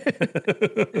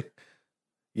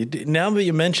 Now that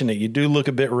you mention it, you do look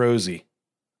a bit rosy.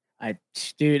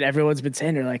 Dude, everyone's been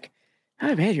saying, they're like,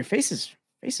 oh man, your face is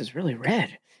really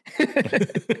red.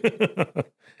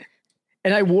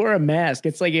 And I wore a mask.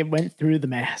 It's like it went through the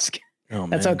mask. Oh,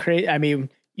 That's man. how crazy. I mean,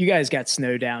 you guys got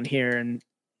snow down here and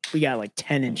we got like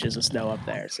 10 inches of snow up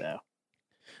there. So,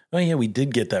 Oh yeah, we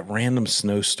did get that random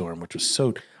snowstorm, which was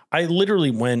so. I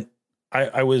literally went.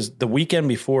 I was the weekend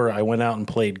before I went out and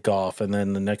played golf, and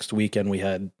then the next weekend we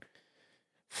had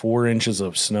 4 inches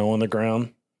of snow on the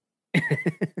ground.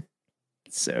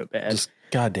 it's so bad. Just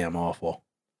goddamn awful.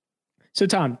 So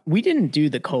Tom, we didn't do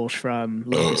the Kolsch from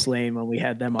Locust Lane when we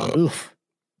had them on. Oof.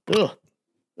 Ugh.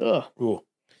 Ugh. Ooh,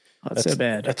 That's so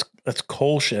bad. That's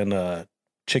Kolsch and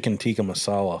chicken tikka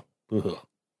masala. Ugh.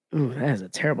 Ooh, that is a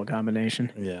terrible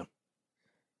combination. Yeah.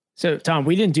 So, Tom,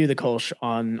 we didn't do the Kolsch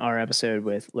on our episode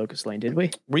with Locust Lane, did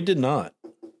we? We did not.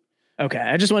 Okay.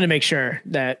 I just wanted to make sure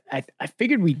that I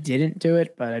figured we didn't do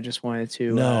it, but I just wanted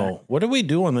to. No. What did we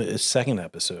do on the second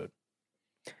episode?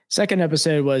 Second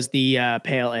episode was the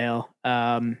pale ale.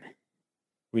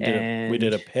 We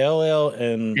did a pale ale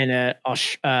and the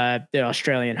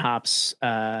Australian hops.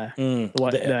 The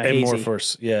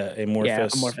amorphous. Yeah,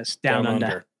 amorphous down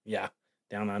under. Yeah,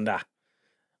 down under.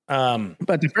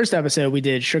 But the first episode we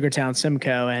did Sugartown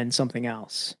Simcoe and something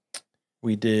else.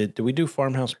 Did we do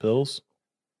Farmhouse Pills?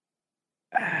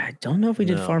 I don't know if we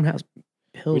did Farmhouse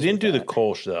Pills. We didn't do the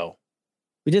Kolsch though.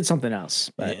 We did something else,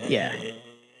 but yeah.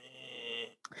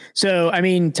 So, I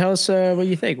mean, tell us what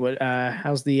you think. What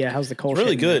how's the Kolsch?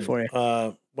 Really good for you.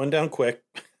 Went down quick.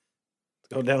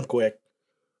 Go down quick.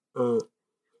 Well,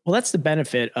 that's the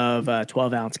benefit of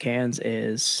 12-ounce cans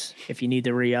is if you need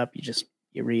to re-up,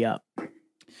 you re-up.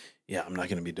 Yeah, I'm not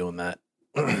going to be doing that.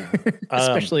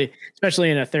 especially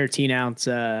in a 13-ounce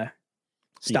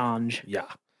stange. Yeah.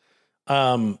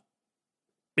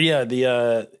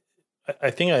 Yeah,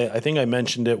 I think I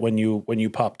mentioned it when you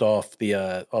popped off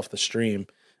the stream.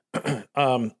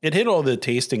 It hit all the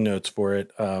tasting notes for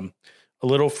it. A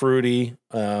little fruity,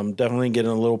 definitely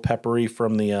getting a little peppery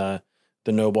from the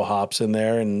noble hops in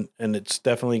there, and it's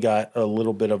definitely got a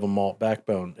little bit of a malt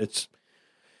backbone. It's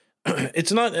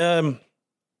not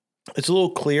it's a little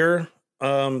clearer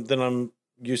than I'm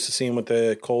used to seeing with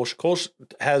the Kolsch. Kolsch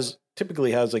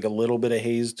typically has like a little bit of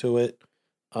haze to it.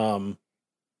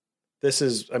 This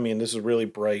is really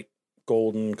bright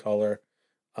golden color.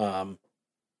 It's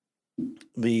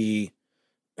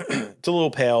a little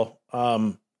pale.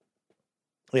 Yeah,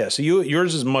 so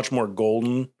yours is much more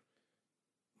golden.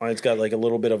 Mine's got like a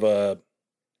little bit of a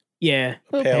pale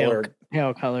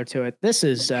color to it. This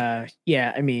is I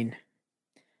mean,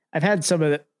 I've had some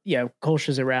of the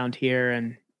Kolsch's around here,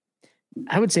 and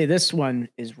I would say this one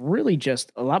is really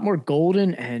just a lot more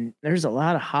golden, and there's a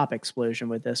lot of hop explosion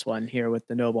with this one here with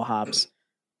the noble hops.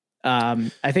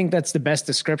 I think that's the best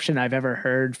description I've ever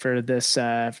heard for this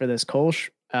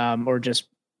Kolsch, or just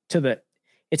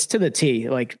it's to the T,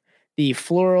 like the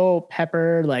floral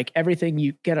pepper, like everything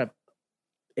you get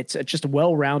it's just a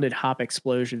well-rounded hop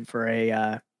explosion for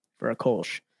a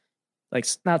Kolsch. Like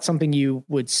it's not something you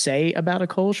would say about a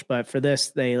Kolsch, but for this,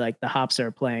 they like the hops are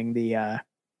playing they're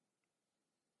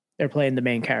playing the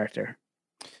main character.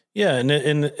 Yeah,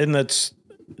 and that's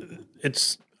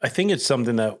I think it's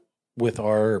something that with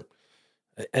our,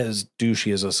 as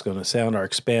douchey as it's going to sound, our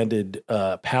expanded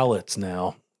palates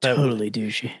now. Totally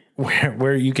douchey.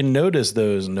 Where you can notice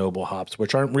those noble hops,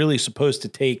 which aren't really supposed to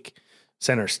take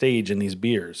center stage in these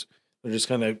beers. They're just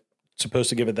kind of supposed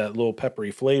to give it that little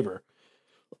peppery flavor.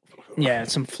 Yeah,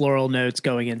 some floral notes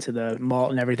going into the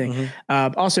malt and everything.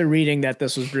 Mm-hmm. Also reading that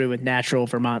this was brewed with natural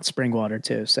Vermont spring water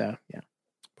too. So yeah.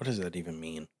 What does that even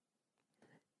mean?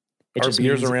 Our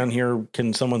beers around here,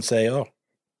 can someone say, oh,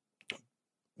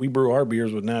 we brew our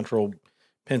beers with natural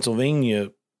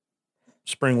Pennsylvania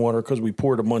spring water because we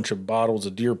poured a bunch of bottles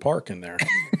of Deer Park in there?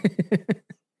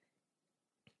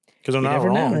 Because I'm not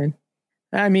wrong. Know,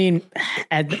 I mean,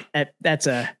 that's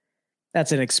an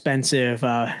expensive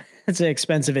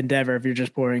endeavor if you're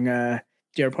just pouring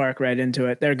Deer Park right into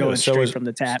it. They're going straight from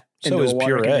the tap into a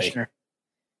water conditioner.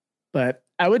 But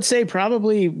I would say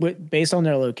probably based on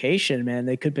their location, man,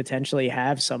 they could potentially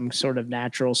have some sort of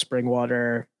natural spring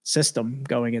water system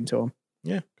going into them.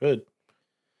 Yeah, good.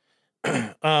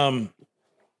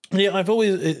 Yeah, I've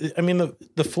always, I mean,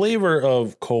 the flavor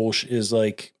of Kolsch is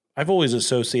like, I've always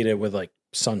associated it with like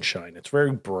sunshine. It's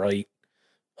very bright.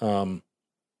 Like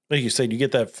you said, you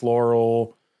get that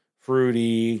floral,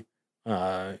 fruity,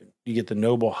 you get the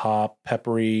noble hop,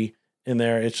 peppery in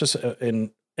there. It's just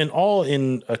and all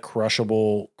in a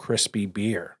crushable, crispy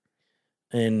beer.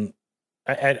 And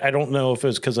I don't know if it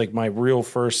was because like my real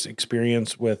first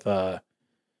experience with Kolsch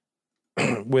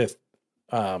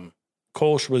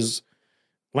was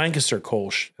Lancaster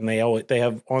Kolsch, and they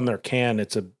have on their can,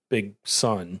 it's a big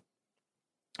sun.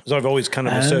 So I've always kind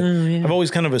of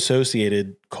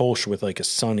associated Kolsch with like a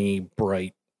sunny,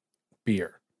 bright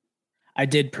beer. I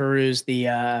did peruse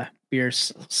the beer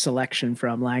selection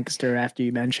from Lancaster after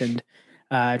you mentioned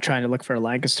trying to look for a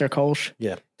Lancaster Kolsch.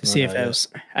 Yeah, to see if it was.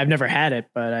 I've never had it,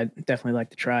 but I'd definitely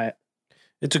like to try it.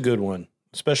 It's a good one,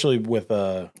 especially with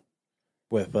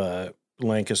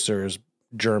Lancaster's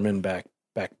German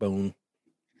backbone.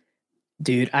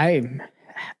 Dude, I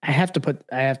have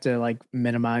to like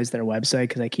minimize their website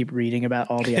because I keep reading about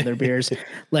all the other beers.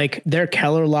 Like their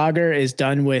Keller Lager is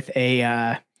done with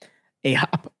a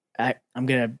hop. I'm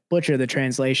gonna butcher the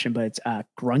translation, but it's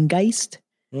Grungeist,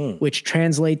 which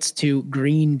translates to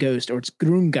green ghost, or it's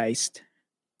Grüngeist,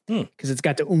 because it's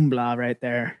got the umbla right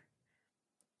there.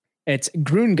 It's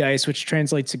Grüngeist, which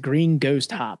translates to green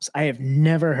ghost hops. I have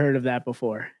never heard of that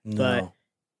before, but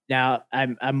now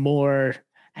I'm more.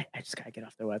 I just gotta get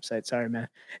off their website. Sorry, man.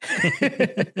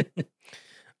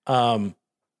 I'm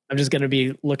just gonna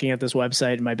be looking at this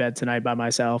website in my bed tonight by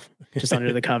myself, just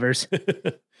under the covers,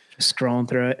 just scrolling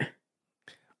through it.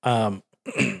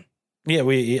 Yeah,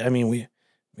 we'll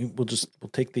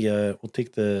take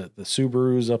the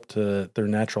Subarus up to their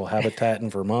natural habitat in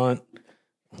Vermont.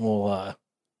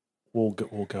 We'll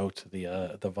go to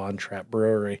the Von Trapp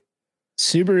Brewery.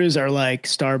 Subarus are like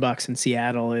Starbucks in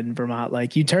Seattle in Vermont.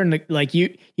 Like you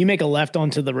you make a left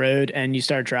onto the road and you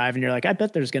start driving. You're like, I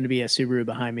bet there's going to be a Subaru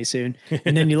behind me soon.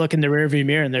 And then you look in the rearview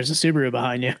mirror and there's a Subaru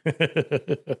behind you.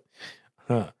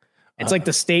 It's like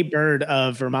the state bird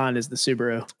of Vermont is the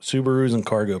Subaru. Subarus and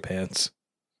cargo pants.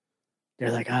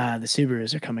 They're like, the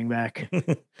Subarus are coming back.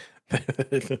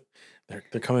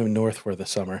 They're coming north for the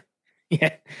summer.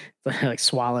 Yeah, like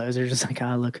swallows. They're just like,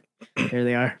 look, there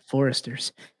they are,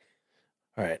 foresters.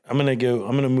 All right, I'm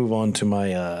gonna move on to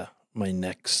my my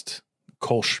next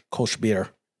Kolsch beer.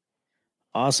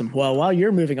 Awesome. Well, while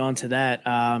you're moving on to that,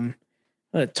 I'm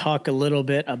gonna talk a little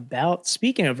bit about.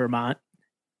 Speaking of Vermont,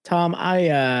 Tom,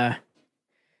 I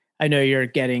know you're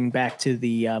getting back to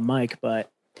the mic, but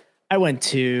I went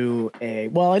to I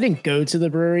didn't go to the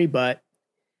brewery, but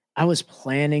I was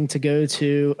planning to go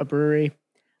to a brewery.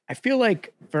 I feel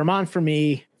like Vermont for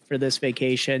me for this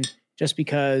vacation, just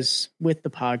because with the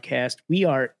podcast, we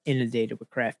are inundated with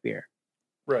craft beer.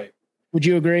 Right. Would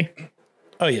you agree?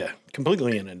 Oh yeah,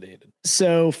 completely inundated.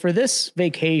 So for this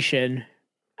vacation,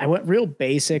 I went real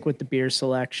basic with the beer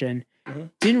selection.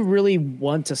 Didn't really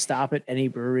want to stop at any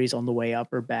breweries on the way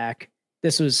up or back.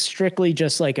 This was strictly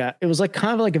just like it was like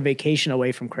kind of like a vacation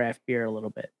away from craft beer a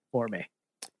little bit for me.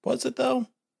 Was it though?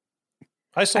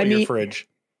 I saw your fridge.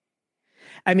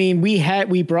 I mean,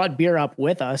 we brought beer up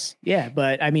with us. Yeah.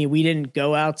 But I mean, we didn't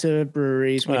go out to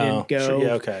breweries. We didn't go. Sure,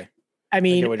 yeah. Okay. I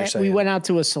mean, we went out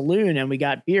to a saloon and we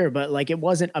got beer, but like, it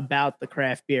wasn't about the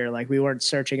craft beer. Like we weren't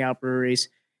searching out breweries.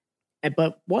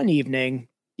 But one evening,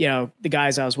 the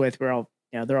guys I was with were all,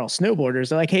 they're all snowboarders.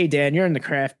 They're like, hey, Dan, you're in the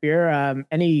craft beer.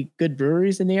 Any good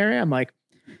breweries in the area? I'm like,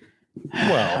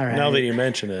 well, all right, now that you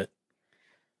mention it,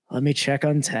 let me check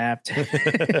Untapped.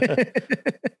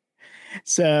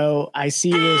 So I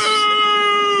see this,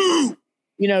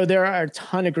 there are a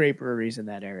ton of great breweries in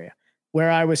that area where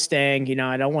I was staying.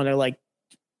 I don't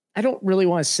really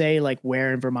want to say like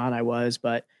where in Vermont I was,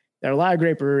 but there are a lot of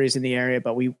great breweries in the area,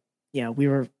 but we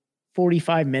were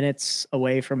 45 minutes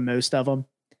away from most of them.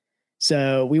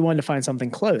 So we wanted to find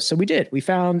something close. So we did. We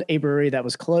found a brewery that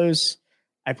was close.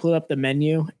 I pulled up the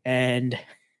menu and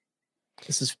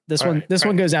this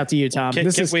one goes out to you, Tom.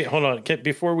 Wait, hold on.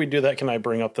 Before we do that, can I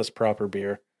bring up this proper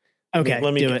beer? Okay.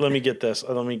 Let me get this.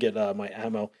 Let me get my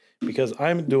ammo because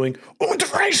I'm doing und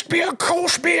Reisbier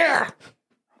Kolsch beer.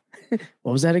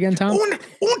 What was that again, Tom? Und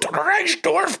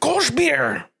Reisdorf Kolsch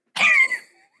beer.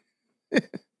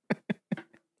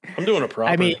 I'm doing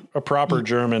a proper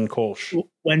German Kolsch.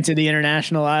 Went to the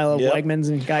International Aisle of Wegmans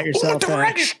and got yourself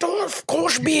Reisdorf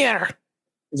Kolsch beer.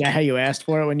 Is that how you asked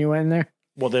for it when you went in there?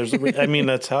 Well,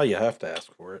 that's how you have to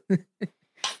ask for it.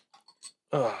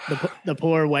 The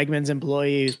poor Wegmans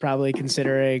employee who's probably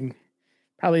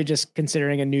just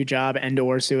considering a new job and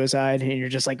or suicide, and you're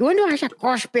just like, "When do I get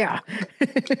Kolsch beer?"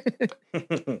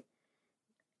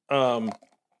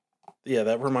 Yeah,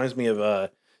 that reminds me of. Do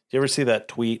you ever see that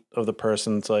tweet of the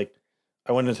person? It's like,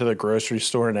 I went into the grocery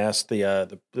store and asked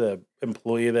the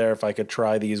employee there if I could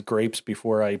try these grapes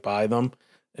before I buy them,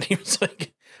 and he was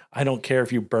like, I don't care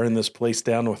if you burn this place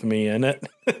down with me in it.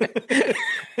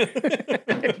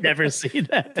 I've never seen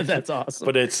that. That's awesome.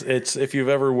 But it's if you've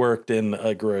ever worked in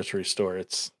a grocery store,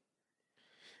 it's.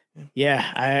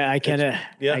 Yeah, I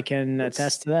can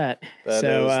attest to that. That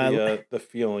is the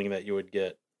feeling that you would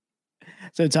get.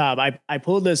 So Tom, I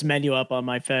pulled this menu up on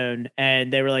my phone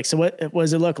and they were like, so what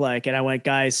does it look like? And I went,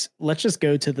 guys, let's just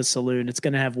go to the saloon. It's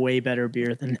going to have way better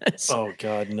beer than this. Oh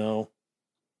God, no.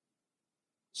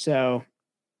 So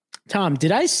Tom,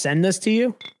 did I send this to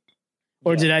you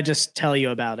or did I just tell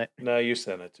you about it? No, you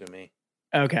sent it to me.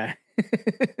 Okay.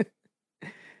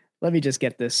 Let me just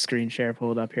get this screen share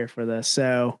pulled up here for this.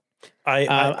 So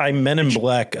I Men in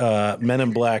Black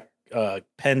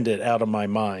penned it out of my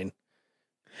mind.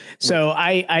 So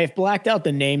I've blacked out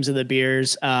the names of the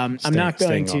beers. I'm not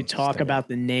going to talk about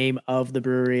the name of the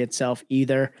brewery itself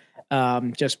either.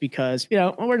 Just because,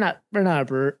 we're not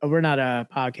a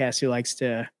podcast who likes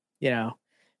to,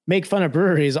 make fun of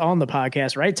breweries on the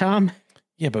podcast, right, Tom?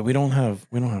 Yeah, but we don't have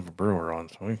a brewer on,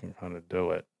 so we can kind of do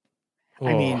it.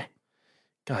 I mean,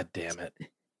 God damn it.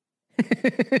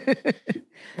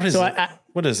 So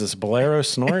What is this? Bolero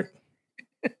Snort?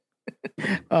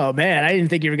 Oh man, I didn't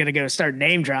think you were gonna go start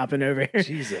name dropping over here.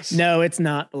 Jesus. No, it's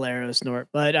not Bolero Snort,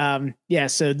 but yeah.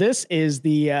 So this is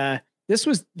this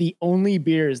was the only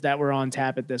beers that were on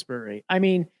tap at this brewery. I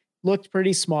mean, looked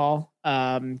pretty small,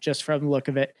 just from the look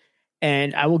of it.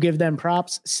 And I will give them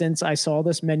props. Since I saw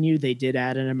this menu, they did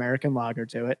add an American lager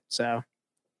to it. So,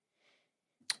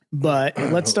 but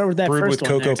let's start with that brewed first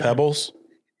with one. Cocoa Pebbles.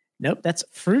 Nope, that's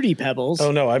Fruity Pebbles.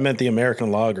 Oh no, I meant the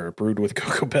American lager brewed with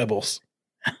Cocoa Pebbles.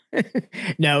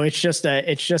 No, it's just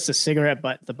a cigarette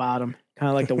butt at the bottom,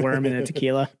 kind of like the worm in a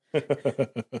tequila.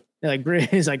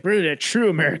 He's like brewed a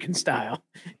true American style.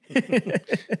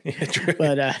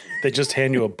 But they just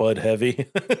hand you a Bud Heavy.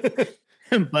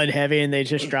 Bud Heavy, and they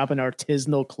just drop an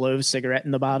artisanal clove cigarette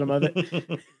in the bottom of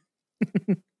it.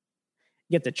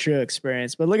 Get the true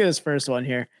experience. But look at this first one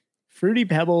here. Fruity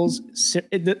Pebbles. So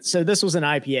this was an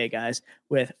IPA, guys,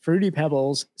 with Fruity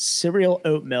Pebbles, cereal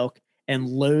oat milk, and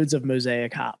loads of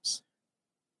mosaic hops.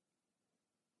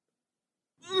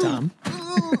 Tom?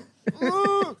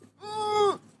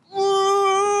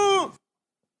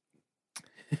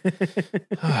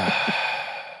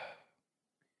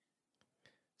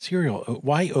 Cereal.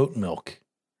 Why oat milk?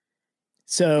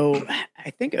 So I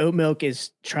think oat milk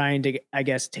is trying to, I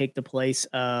guess, take the place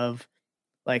of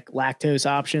like lactose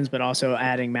options, but also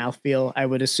adding mouthfeel, I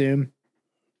would assume,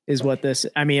 is what this,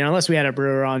 I mean, unless we had a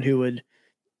brewer on who would,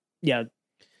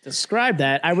 describe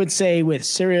that. I would say with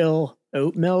cereal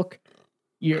oat milk,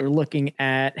 you're looking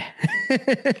at,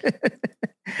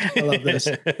 I love this.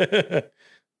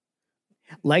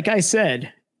 Like I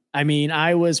said, I mean,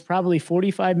 I was probably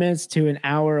 45 minutes to an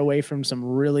hour away from some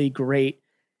really great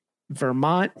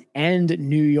Vermont and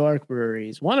New York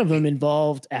breweries. One of them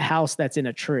involved a house that's in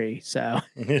a tree. So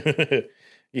you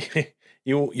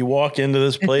walk into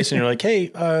this place and you're like, hey,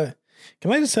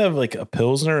 can I just have like a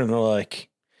Pilsner? And they're like,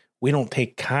 we don't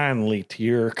take kindly to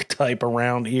your type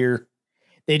around here.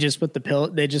 They just put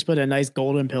they just put a nice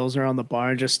golden Pilsner on the bar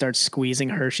and just start squeezing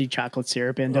Hershey chocolate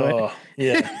syrup into it.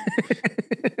 Yeah.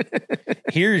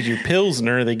 Here's your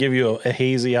Pilsner. They give you a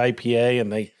hazy IPA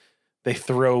and they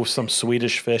throw some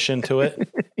Swedish fish into it.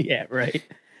 Yeah, right.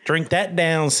 Drink that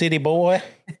down, city boy.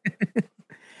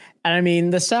 And I mean,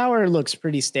 the sour looks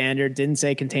pretty standard. Didn't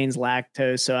say contains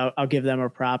lactose, so I'll give them a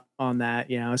prop on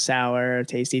that. You know, sour,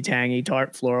 tasty, tangy,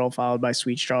 tart, floral, followed by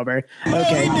sweet strawberry.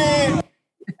 Okay.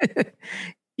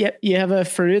 Yep, you have a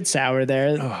fruited sour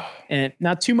there, and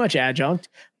not too much adjunct,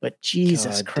 but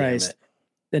Jesus Christ.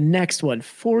 The next one,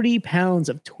 40 pounds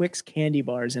of Twix candy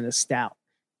bars in a stout.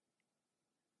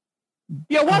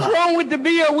 Yeah, what's wrong with the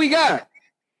beer we got?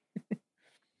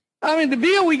 I mean, the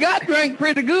beer we got drank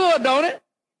pretty good, don't it?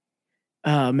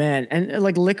 Oh, man. And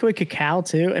like liquid cacao,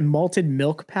 too, and malted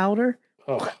milk powder.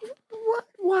 Oh. What?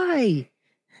 Why?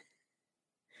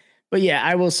 But yeah,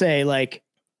 I will say, like,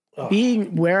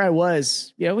 being where I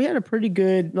was, we had a pretty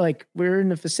good, like, we were in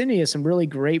the vicinity of some really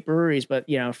great breweries, but,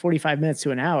 45 minutes to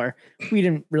an hour, we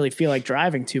didn't really feel like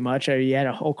driving too much. You had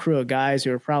a whole crew of guys who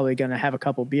were probably going to have a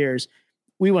couple beers.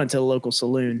 We went to the local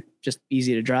saloon, just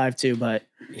easy to drive to. But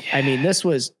I mean, this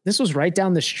was right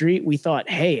down the street. We thought,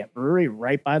 hey, a brewery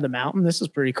right by the mountain. This is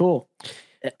pretty cool.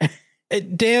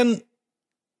 Dan,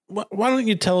 why don't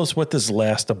you tell us what this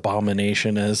last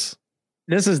abomination is?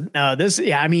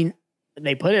 I mean,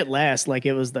 they put it last like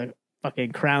it was the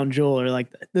fucking crown jewel, or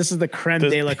like this is the creme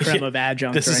de la creme of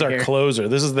adjunct. This is our closer.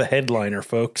 This is the headliner,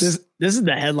 folks. This is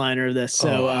the headliner of this.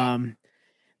 So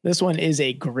this one is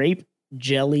a grape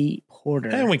jelly porter.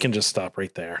 And we can just stop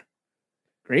right there.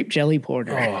 Grape jelly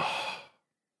porter.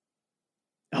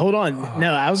 Hold on.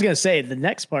 No, I was going to say the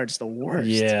next part's the worst.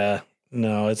 Yeah.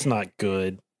 No, it's not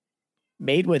good.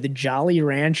 Made with Jolly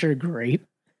Rancher grape.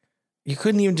 You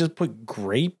couldn't even just put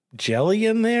grape jelly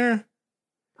in there?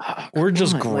 Or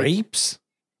just grapes?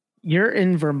 You're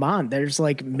in Vermont. There's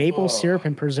like maple syrup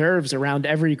and preserves around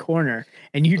every corner,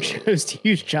 and you chose to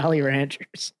use Jolly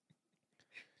Ranchers.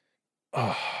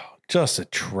 Oh, just a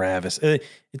travesty.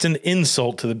 It's an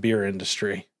insult to the beer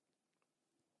industry.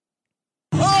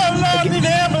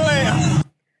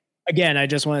 Again, I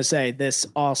just want to say this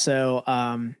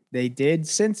also, they did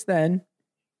since then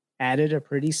added a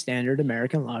pretty standard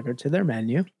American lager to their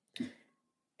menu.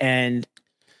 And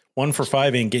 1 for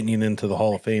 $5 ain't getting you into the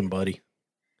Hall of Fame, buddy.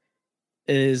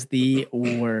 Is the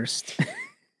worst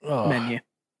menu.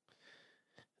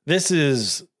 This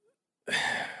is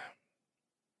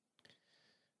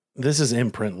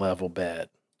imprint level bad.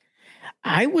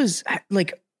 I was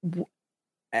like,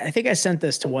 I think I sent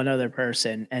this to one other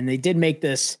person, and they did make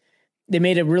this. They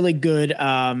made a really good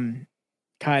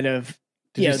kind of.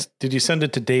 Did you send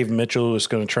it to Dave Mitchell, who was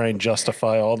going to try and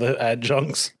justify all the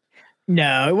adjuncts?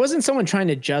 No, it wasn't someone trying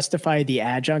to justify the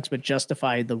adjuncts, but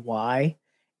justify the why.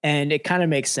 And it kind of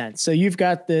makes sense. So you've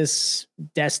got this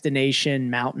destination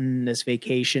mountain, this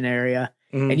vacation area,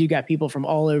 and you got people from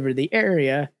all over the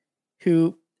area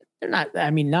who they're not,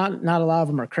 I mean, not a lot of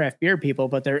them are craft beer people,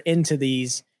 but they're into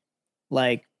these,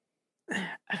 like,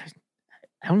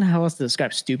 I don't know how else to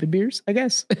describe stupid beers, I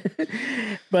guess.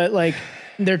 But like,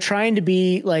 they're trying to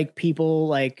be like people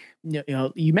like, you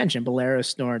know, you mentioned Bolero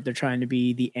Snort. They're trying to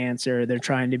be the answer. They're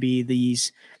trying to be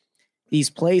these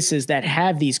places that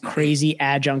have these crazy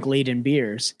adjunct laden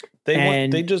beers. They're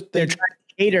trying to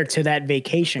cater to that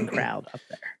vacation crowd up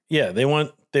there. Yeah. They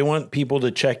want people to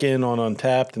check in on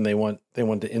Untapped, and they want the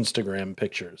Instagram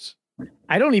pictures.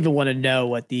 I don't even want to know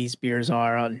what these beers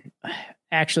are on.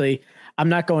 Actually, I'm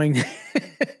not going.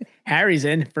 Harry's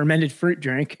in fermented fruit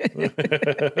drink.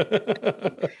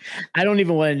 I don't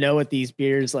even want to know what these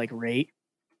beers like rate,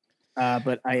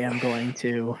 but I am going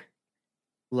to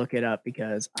look it up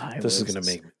because this is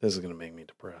gonna make me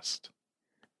depressed.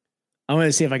 I want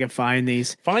to see if I can find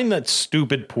these. Find that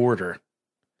stupid porter,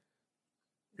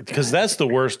 because that's the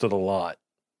worst of the lot.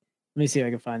 Let me see if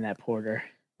I can find that porter.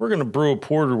 We're gonna brew a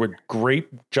porter with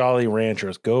grape Jolly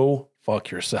Ranchers. Go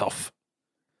fuck yourself.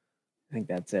 I think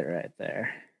that's it right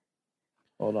there.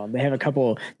 Hold on. They have a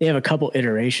couple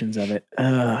iterations of it.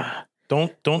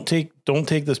 Don't take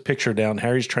this picture down.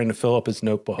 Harry's trying to fill up his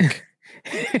notebook.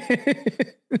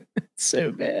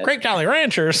 So bad. Grape Jolly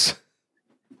Ranchers.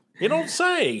 You don't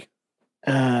say.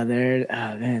 There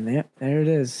it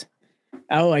is.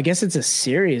 Oh, I guess it's a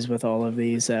series with all of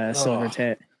these silver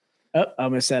tit. Oh, I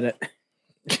almost said it.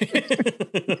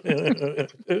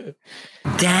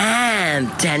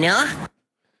 Damn, Daniel.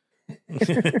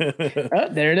 Oh,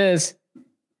 there it is.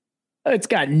 Oh, it's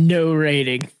got no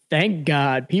rating. Thank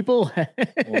God. People,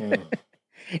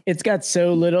 it's got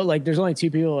so little, like there's only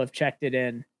 2 people who have checked it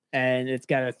in, and it's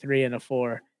got a 3 and a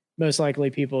 4. Most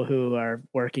likely people who are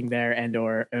working there and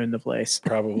or own the place.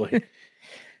 Probably.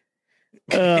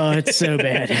 Oh, it's so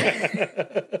bad.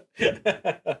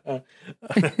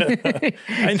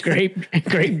 grape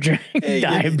drink,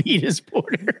 diabetes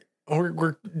porter.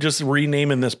 We're just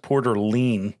renaming this porter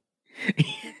Lean.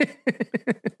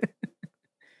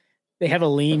 They have a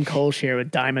lean Kolsch here with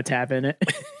Dimetap in it.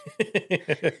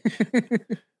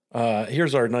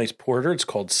 Here's our nice porter. It's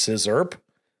called Scissorp.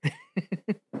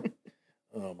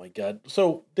 Oh my God.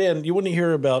 So Dan, you want to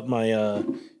hear about my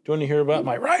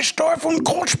Reichstorf und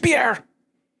Kolschbier?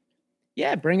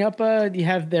 Yeah, bring up you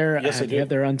have their you have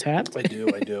their Untapped? I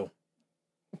do.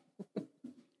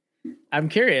 I'm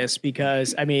curious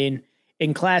because I mean,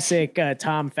 in classic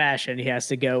Tom fashion, he has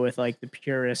to go with like the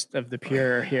purest of the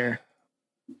pure here.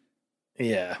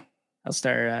 Yeah. I'll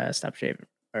stop shaving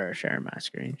or shaving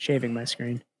my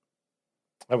screen.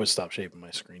 I would stop shaving my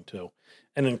screen too.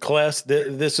 And in class,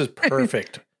 this is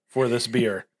perfect for this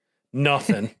beer.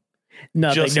 Nothing.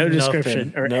 Nothing. No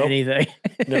description or anything.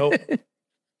 Nope.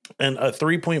 And a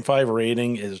 3.5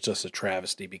 rating is just a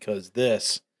travesty because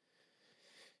this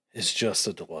is just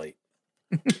a delight.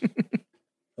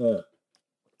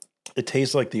 It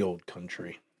tastes like the old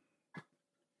country.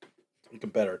 Like a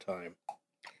better time.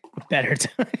 Better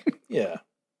time? Yeah.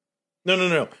 No.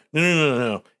 No.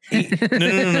 A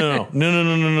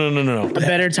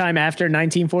better time after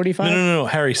 1945? No.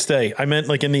 Harry, stay. I meant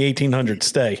like in the 1800s.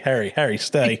 Stay. Harry,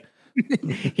 stay.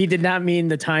 He did not mean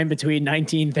the time between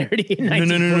 1930 and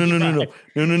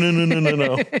 1945.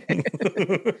 No.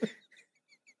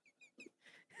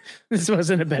 This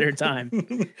wasn't a better time.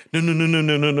 No.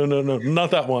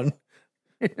 Not that one.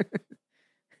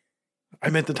 I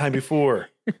meant the time before.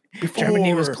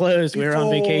 Germany was closed. We were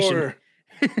on vacation.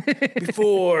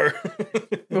 Before.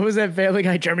 What was that Family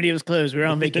Guy? Germany was closed. We were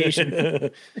on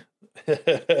vacation.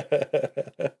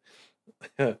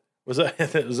 Was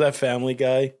that Family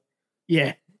Guy?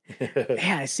 Yeah.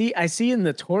 Yeah, I see in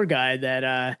the tour guide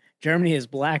that Germany is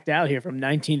blacked out here from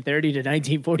 1930 to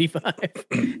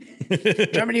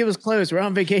 1945. Germany was closed. We're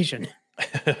on vacation.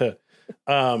 So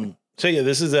yeah,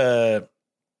 this is a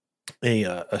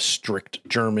strict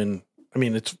German. I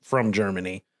mean, it's from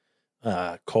Germany.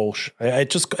 Kolsch.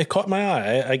 It caught my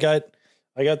eye. I got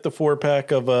the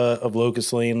 4-pack of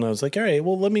Locust Lane. And I was like, all right,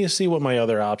 well, let me see what my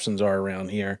other options are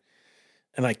around here.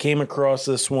 And I came across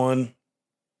this one,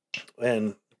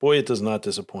 and boy, it does not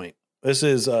disappoint. This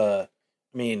is, I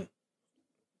mean,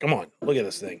 come on, look at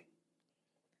this thing.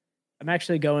 I'm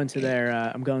actually going to their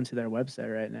I'm going to their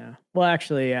website right now. Well,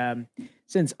 actually,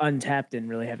 since Untapped didn't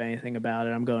really have anything about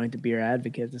it, I'm going to Beer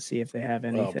Advocate to see if they have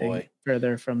anything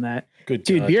further from that. Good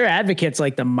Dude, God. Beer Advocate's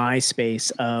like the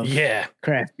MySpace of Yeah.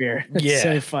 craft beer. It's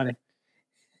so funny.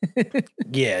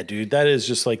 Yeah, dude. That is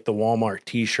just like the Walmart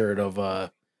t-shirt of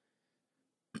the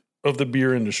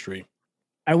beer industry.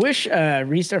 I wish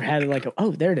Reesdorf had like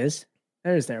oh, there it is.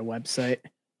 There's their website.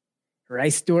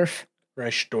 Reisdorf.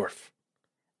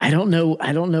 I don't know.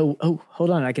 Oh, hold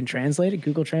on. I can translate it.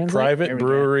 Google Translate. Private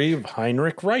brewery of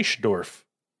Heinrich Reisdorf.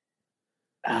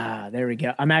 Ah, there we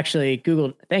go. I'm actually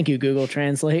Google. Thank you, Google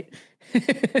Translate.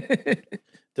 Did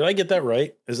I get that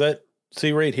right? Is that,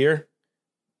 see right here?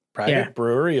 Private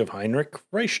brewery of Heinrich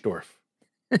Reisdorf.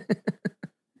 Look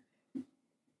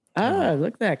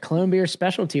at that. Clone beer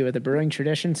specialty with a brewing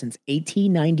tradition since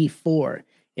 1894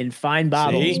 in fine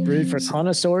bottles, brewed for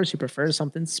connoisseurs who prefer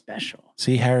something special.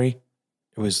 See, Harry?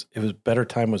 It was better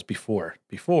time was before.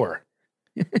 Dude,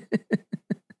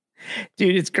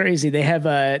 it's crazy. They have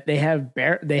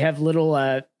little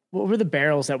what were the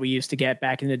barrels that we used to get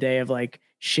back in the day of like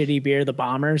shitty beer, the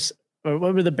bombers? Or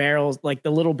what were the barrels, like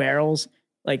the little barrels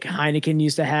like Heineken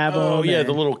used to have? Oh, yeah,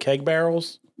 the little keg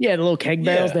barrels. Yeah, the little keg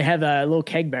barrels. They have little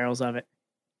keg barrels of it.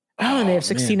 Oh, and they have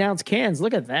 16-ounce cans.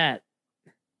 Look at that.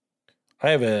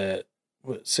 I have a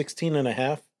 16 and a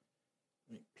half.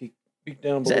 Peek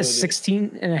down below. Is that a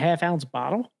 16.5-ounce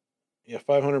bottle? Yeah,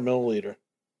 500 milliliter.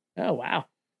 Oh, wow.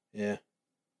 Yeah.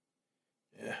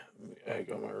 I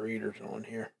got my readers on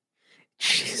here.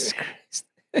 Jesus Christ.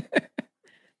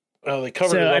 Oh, they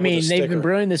covered it So, up I mean, with a they've sticker. been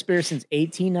brewing this beer since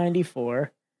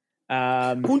 1894.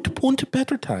 Und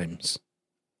better times.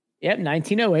 Yep,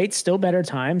 1908, still better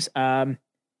times. Oh,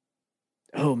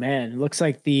 man, looks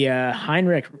like the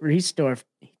Heinrich Reisdorf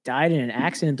died in an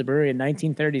accident at the brewery in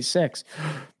 1936.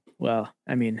 Well,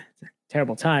 I mean, it's a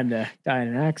terrible time to die in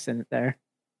an accident there.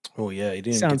 Oh, yeah, he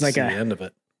didn't Sounds get like to see the end of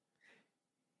it.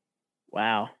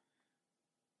 Wow.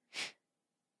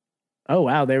 Oh,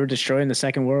 wow, they were destroying the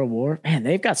Second World War. Man,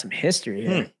 they've got some history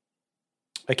here.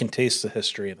 I can taste the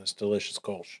history in this delicious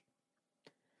Kolsch.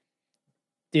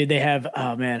 Dude, they have,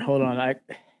 oh man, hold on.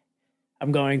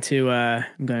 I'm going to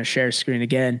share screen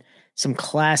again.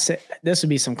 This would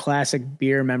be some classic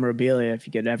beer memorabilia if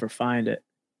you could ever find it.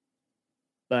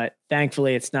 But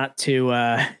thankfully it's not too,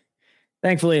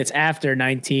 thankfully it's after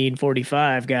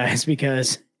 1945, guys,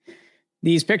 because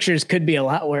these pictures could be a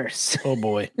lot worse. Oh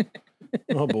boy.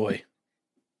 Oh boy.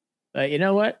 But you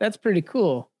know what? That's pretty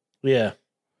cool. Yeah.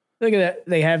 Look at that.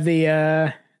 They have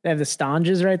the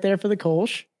stanges right there for the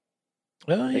Kolsch.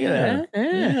 Oh, Look yeah. at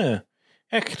that. Yeah.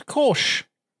 Echt Kolsch.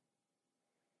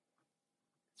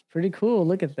 It's pretty cool.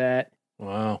 Look at that.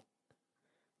 Wow.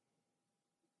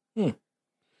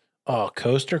 Oh,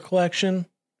 coaster collection.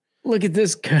 Look at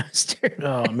this coaster.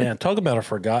 Oh man, talk about a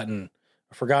forgotten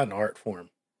art form.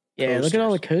 Yeah, look at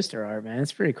all the coaster art, man.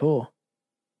 It's pretty cool.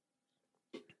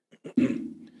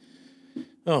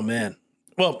 Oh man.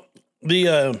 Well,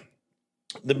 the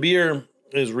beer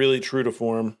is really true to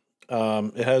form.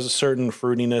 It has a certain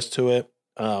fruitiness to it.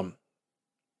 I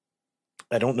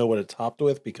don't know what it's topped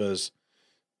with because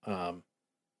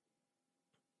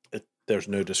there's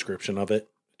no description of it.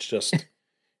 It's just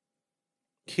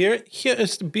here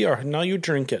is the beer. Now you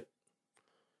drink it.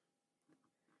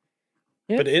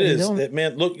 Yep, but it is that,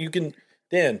 man. Look, you can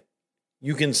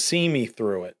see me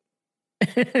through it.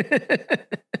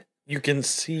 You can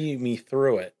see me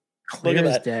through it. Look at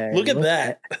that. Day. Look at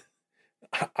that.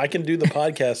 I can do the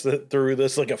podcast through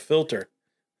this like a filter.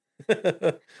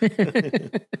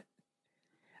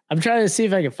 I'm trying to see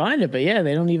if I can find it, but yeah,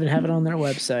 they don't even have it on their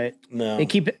website. No.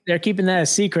 They're keeping that a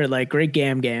secret, like Great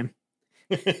Game.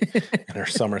 And our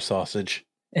summer sausage.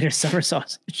 And their summer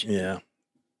sausage. Yeah.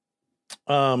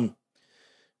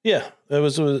 Yeah, that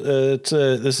was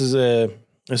this is a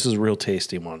real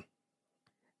tasty one.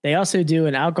 They also do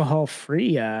an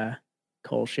alcohol-free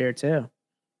Kolsch here too.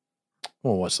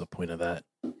 Well, what's the point of that?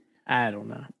 I don't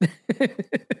know.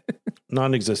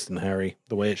 Non-existent, Harry,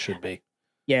 the way it should be.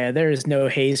 Yeah, there is no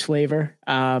haze flavor.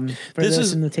 This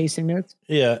is in the tasting notes.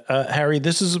 Yeah, Harry,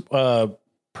 this is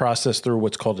processed through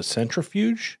what's called a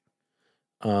centrifuge.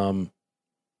 Kind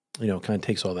of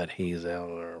takes all that haze out,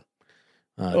 or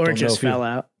it just fell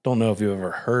out. Don't know if you've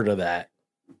ever heard of that.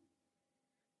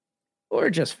 Or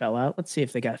it just fell out. Let's see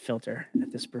if they got a filter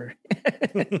at this brewery.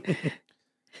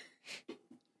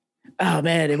 Oh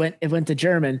man, it went to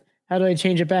German. How do I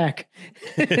change it back?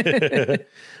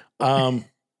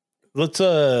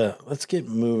 Let's get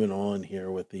moving on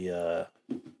here with the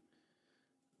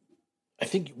I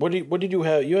think what did you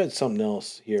have? You had something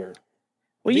else here.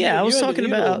 Well, yeah, I was talking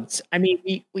about. I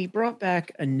mean, we brought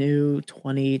back a new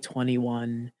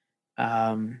 2021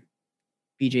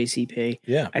 BJCP.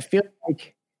 Yeah. I feel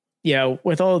like,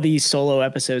 with all these solo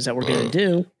episodes that we're going to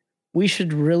do, we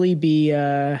should really be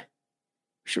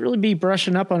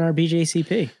brushing up on our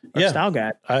BJCP, our style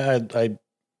guide. I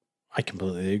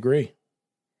completely agree.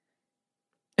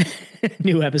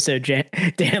 New episode,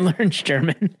 Dan learns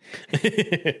German.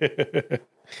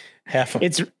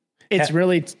 It's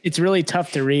really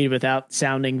tough to read without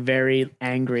sounding very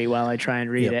angry while I try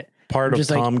and read it. Part of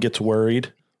Tom gets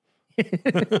worried.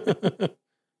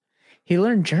 He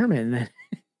learned German.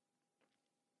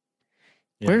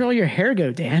 Where'd all your hair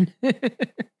go, Dan?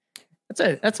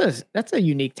 That's a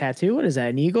unique tattoo. What is that?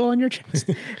 An eagle on your chest?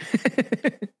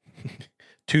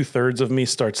 2/3 of me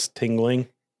starts tingling.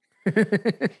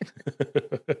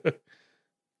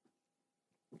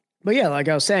 But yeah, like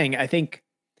I was saying, I think,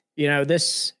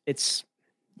 it's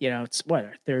what,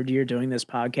 our third year doing this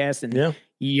podcast. And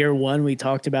year one, we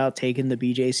talked about taking the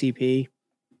BJCP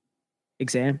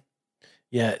exam.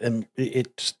 Yeah. And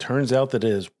it just turns out that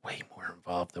it is way more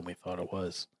involved than we thought it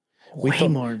was. Way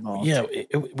more involved. Yeah.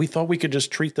 We thought we could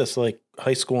just treat this like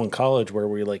high school and college where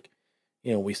we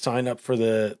we sign up for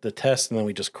the test and then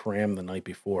we just cram the night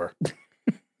before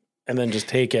and then just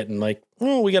take it and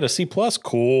we got a C+.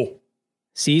 Cool.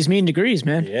 C's mean degrees,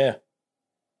 man. Yeah.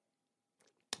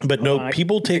 But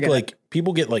people take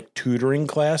people get tutoring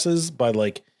classes by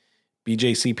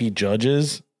BJCP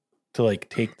judges to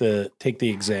take the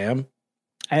exam.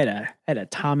 I had a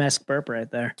Tom-esque burp right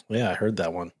there. Yeah, I heard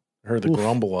that one. I heard the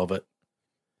grumble of it.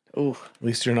 Ooh. At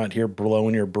least you're not here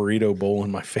blowing your burrito bowl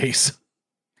in my face.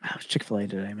 Oh, it's Chick-fil-A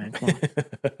today, man. Come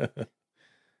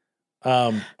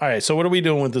on. All right. So what are we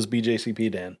doing with this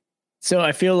BJCP, Dan? So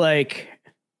I feel like,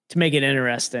 to make it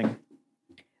interesting,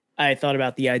 I thought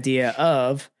about the idea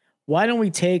of, why don't we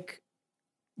take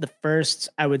the first,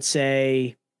 I would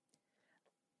say,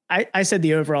 I said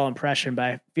the overall impression, but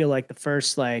I feel like the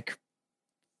first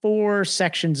 4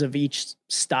 sections of each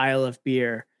style of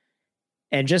beer,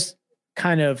 and just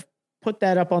kind of put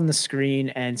that up on the screen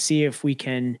and see if we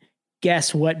can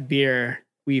guess what beer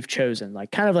we've chosen.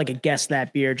 Kind of like a guess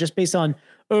that beer, just based on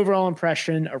overall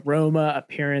impression, aroma,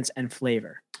 appearance, and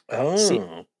flavor.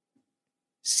 Oh.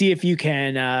 See if you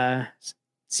can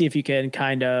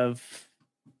kind of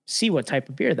see what type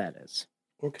of beer that is.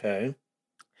 Okay.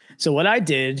 So what I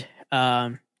did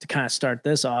to kind of start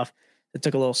this off, I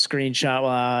took a little screenshot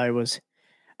while I was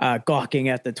gawking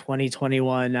at the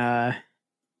 2021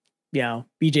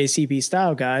 BJCP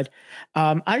style guide.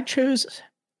 I chose,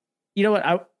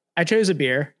 I chose a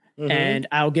beer, and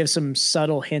I'll give some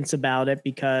subtle hints about it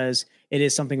because it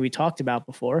is something we talked about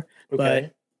before.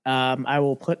 Okay. But I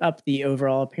will put up the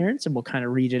overall appearance and we'll kind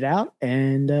of read it out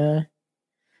and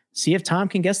see if Tom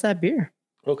can guess that beer.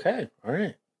 Okay. All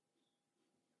right.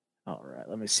 All right.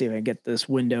 Let me see if I can get this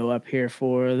window up here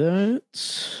for that.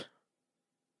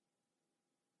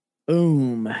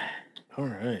 Boom. All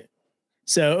right.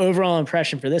 So overall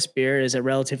impression for this beer is a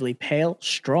relatively pale,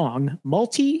 strong,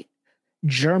 malty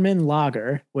German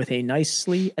lager with a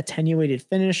nicely attenuated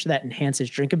finish that enhances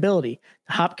drinkability.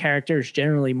 The hop character is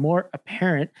generally more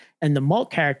apparent and the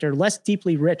malt character less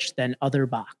deeply rich than other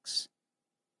Bocks.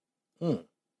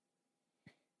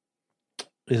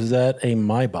 Is that a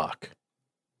Maibach?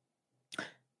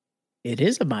 It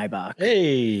is a Maibach.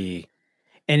 Hey.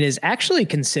 And is actually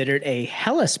considered a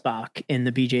Hellesbock in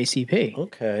the BJCP.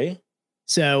 Okay.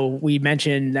 So we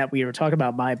mentioned that we were talking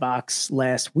about Maibachs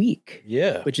last week.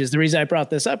 Yeah. Which is the reason I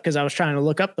brought this up, because I was trying to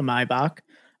look up the Maibach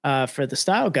for the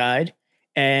style guide.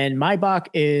 And Maibach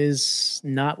is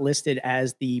not listed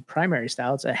as the primary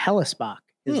style. It's a Hellesbock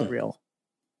is a real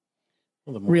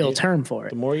term for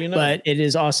it. The more you know. But it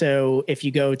is also, if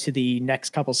you go to the next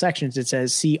couple sections, it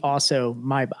says, see also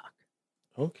Maibach.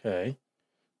 Okay.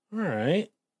 All right.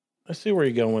 I see where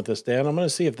you're going with this, Dan. I'm going to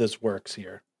see if this works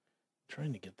here. I'm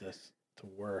trying to get this to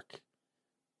work.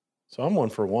 So I'm 1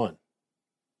 for 1.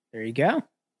 There you go.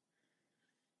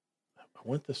 I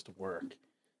want this to work,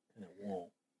 and it won't.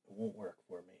 It won't work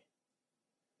for me.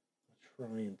 I'm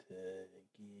trying to get...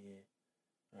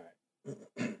 All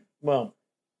right. Well...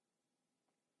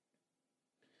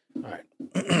 All right.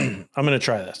 I'm going to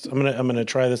try this. I'm going to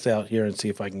try this out here and see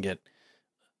if I can get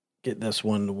this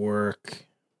one to work.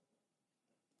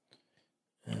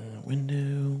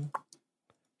 Window.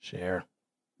 Share.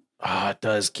 It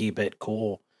does keep it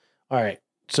cool. All right.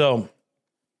 So,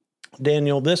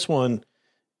 Daniel, this one,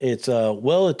 it's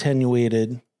well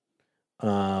attenuated.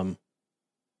 Wait,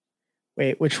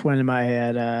 which one am I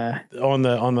at? On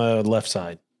the left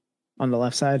side. on the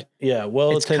left side. Yeah,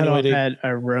 well It's cut off attenuated. at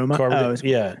aroma.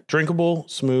 Yeah, drinkable,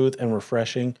 smooth, and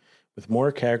refreshing, with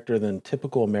more character than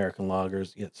typical American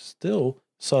lagers, yet still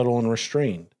subtle and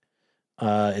restrained.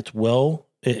 It's well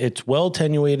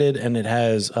attenuated, and it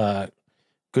has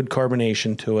good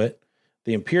carbonation to it.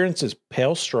 The appearance is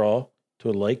pale straw to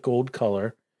a light gold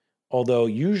color, although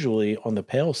usually on the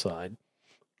pale side.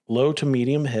 Low to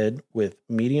medium head with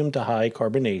medium to high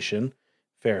carbonation,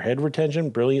 fair head retention,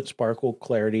 brilliant sparkle,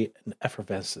 clarity, and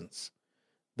effervescence.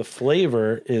 The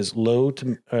flavor is low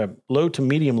to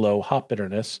medium low hop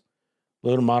bitterness,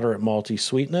 low to moderate malty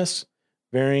sweetness,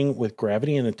 varying with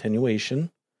gravity and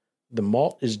attenuation. The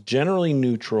malt is generally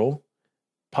neutral,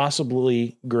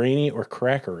 possibly grainy or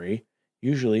crackery,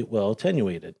 usually well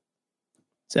attenuated.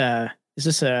 Is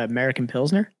this an American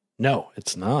Pilsner? No,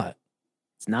 it's not.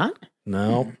 It's not?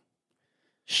 No.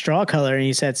 Straw color, and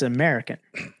you said it's American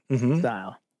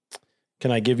style.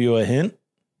 Can I give you a hint?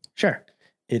 Sure.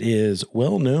 It is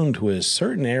well known to a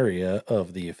certain area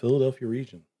of the Philadelphia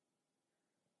region.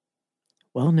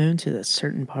 Well known to the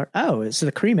certain part. Oh, it's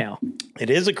the cream ale. It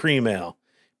is a cream ale.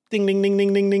 Ding, ding, ding,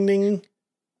 ding, ding, ding, ding.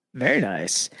 Very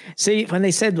nice. See, when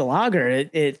they said the lager,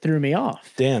 it threw me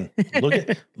off. Dan,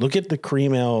 look at the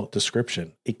cream ale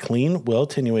description. A clean, well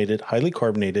attenuated, highly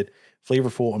carbonated,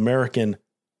 flavorful American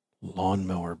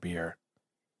lawnmower beer.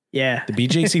 Yeah. The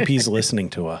BJCP is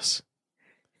listening to us.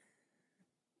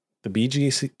 The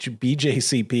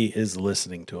BJCP is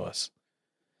listening to us.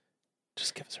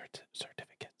 Just give us our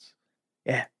certificates.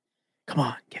 Yeah. Come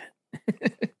on, give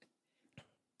it.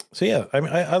 So yeah,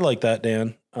 I like that,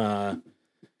 Dan. I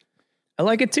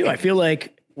like it too. I feel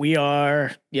like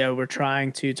we're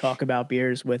trying to talk about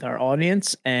beers with our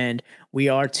audience, and we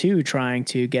are too trying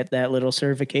to get that little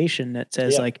certification that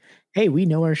says like, hey, we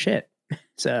know our shit.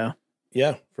 So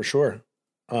yeah, for sure.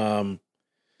 I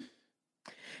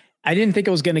didn't think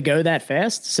it was going to go that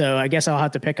fast, so I guess I'll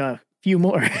have to pick a few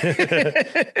more.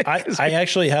 I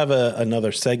actually have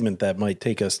another segment that might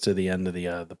take us to the end of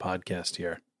the podcast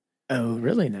here. Oh,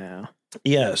 really now?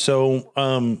 Yeah. So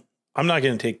I'm not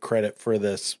going to take credit for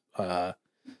this. I'm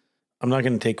not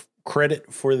going to take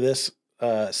credit for this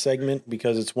segment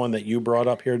because it's one that you brought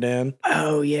up here, Dan.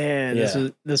 Oh yeah,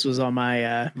 this was on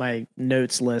my my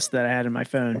notes list that I had in my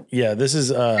phone. Yeah, this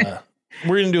is we're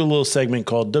going to do a little segment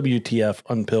called WTF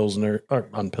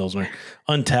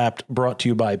Untapped, brought to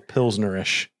you by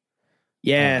Pilsnerish.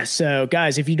 Yeah. So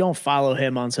guys, if you don't follow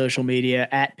him on social media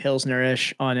at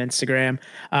Pilsnerish on Instagram.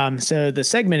 So the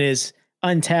segment is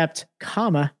Untapped,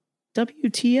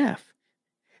 WTF.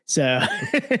 So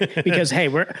because hey,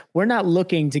 we're not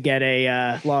looking to get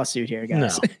a lawsuit here,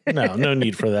 guys. No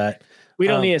need for that. We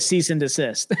don't need a cease and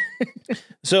desist.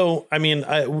 So, I mean,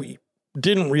 we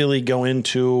didn't really go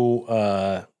into,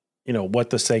 what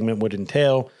the segment would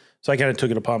entail. So I kind of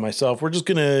took it upon myself. We're just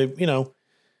going to,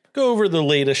 go over the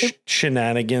latest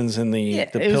shenanigans in the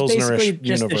Pilsnerish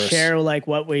just universe. To share like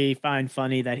what we find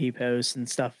funny that he posts and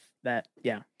stuff that,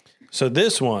 yeah. So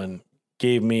this one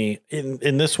gave me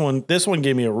this one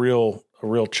gave me a real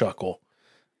chuckle.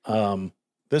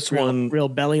 Real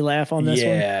belly laugh on this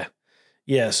one.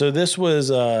 Yeah. So this was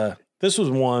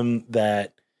one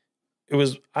that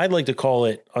I'd like to call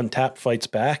it Untapped Fights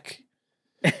Back.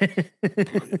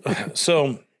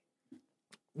 So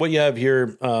what you have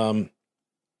here,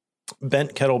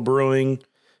 Bent Kettle Brewing,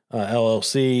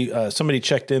 LLC. Somebody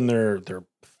checked in their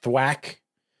thwack.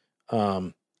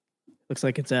 Looks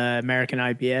like it's a American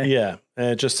IPA. Yeah.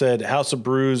 And it just said House of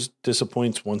Brews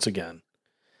disappoints once again.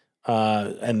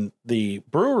 And the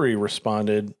brewery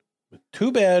responded,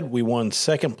 too bad we won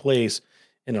second place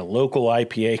in a local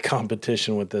IPA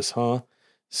competition with this, huh?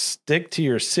 Stick to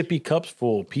your sippy cups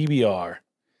full PBR.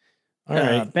 All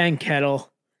right. Ben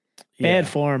Kettle. Bad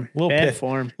form. Bad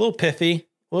form.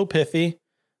 Little pithy.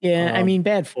 Yeah. I mean,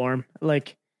 bad form.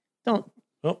 Like, don't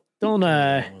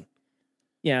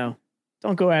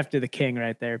go after the king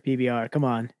right there. PBR. Come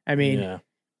on. I mean, yeah.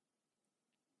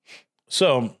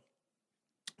 So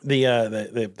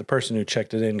the person who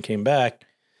checked it in came back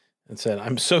and said,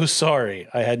 I'm so sorry.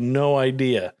 I had no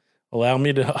idea. Allow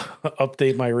me to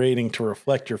update my rating to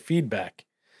reflect your feedback.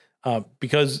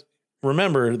 Because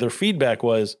remember, their feedback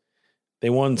was they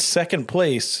won second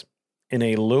place in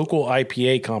a local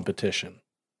IPA competition.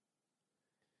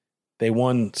 They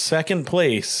won second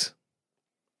place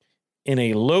in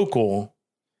a local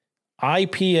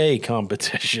IPA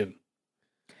competition.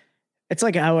 It's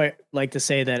like how I like to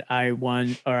say that I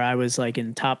won or I was like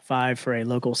in top 5 for a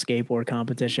local skateboard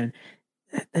competition.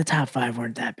 The top 5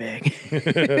 weren't that big.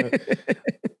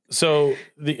 So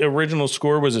the original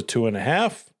score was a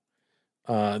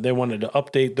 2.5. They wanted to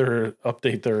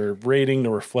update their rating to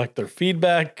reflect their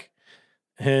feedback.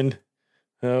 and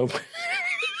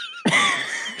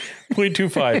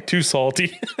 0.25, too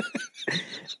salty.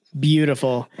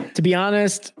 Beautiful. To be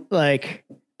honest, like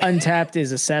Untapped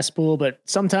is a cesspool, but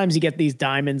sometimes you get these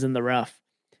diamonds in the rough.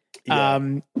 Yeah.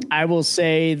 I will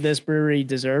say this brewery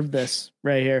deserved this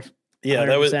right here. Yeah,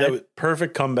 100%. that was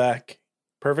perfect comeback.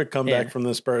 Perfect comeback from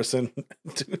this person.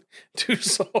 Too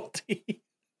salty.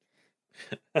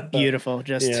 Beautiful.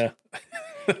 Just yeah.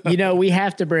 we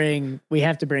have to bring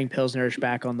Pilsnerish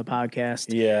back on the podcast.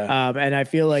 Yeah. And I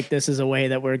feel like this is a way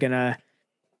that we're gonna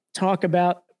talk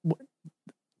about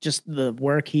just the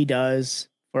work he does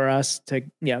for us to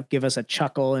give us a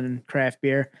chuckle and craft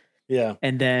beer. Yeah.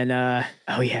 And then the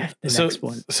next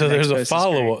one. So there's a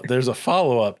follow-up. There's a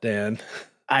follow-up, Dan.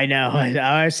 I know.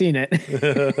 I've seen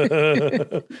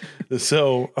it.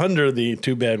 So under the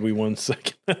too bad we won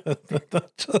second,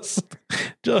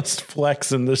 just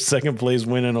flexing the second place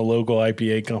win in a local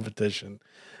IPA competition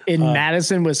in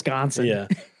Madison, Wisconsin. Yeah.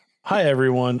 Hi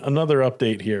everyone. Another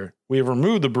update here. We have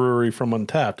removed the brewery from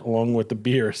Untapped along with the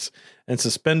beers and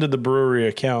suspended the brewery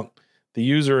account, the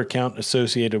user account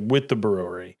associated with the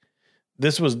brewery.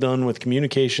 This was done with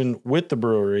communication with the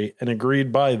brewery and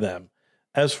agreed by them.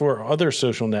 As for other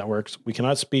social networks, we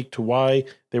cannot speak to why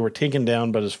they were taken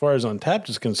down, but as far as Untapped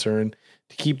is concerned,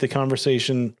 to keep the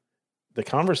conversation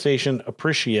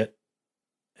appreciate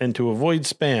and to avoid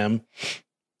spam,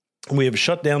 we have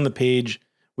shut down the page.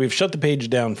 We've shut the page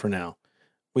down for now.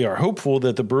 We are hopeful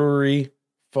that the brewery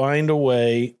find a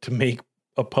way to make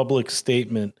a public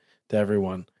statement to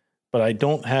everyone, but I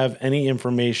don't have any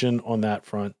information on that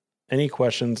front. Any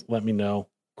questions, let me know.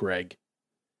 Greg.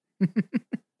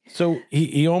 So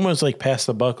he almost like passed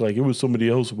the buck, like it was somebody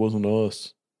else, it wasn't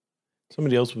us.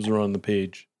 Somebody else was on the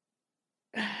page.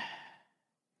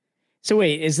 So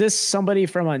wait, is this somebody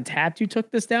from Untapped who took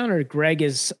this down, or Greg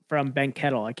is from Bent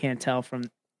Kettle? I can't tell from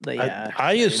the.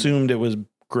 I assumed it was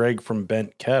Greg from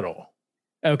Bent Kettle.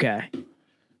 Okay.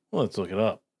 Well, let's look it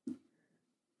up.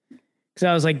 Because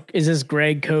I was like, is this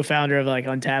Greg, co-founder of like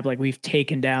Untapped? Like we've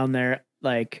taken them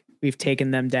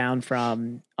down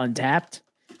from Untapped.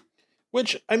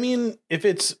 Which, I mean, if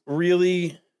it's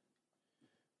really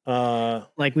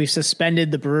like we've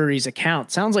suspended the brewery's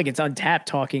account. Sounds like it's Untapped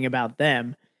talking about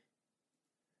them.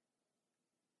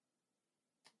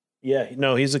 Yeah,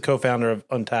 no, he's a co-founder of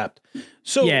Untapped.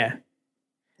 So yeah.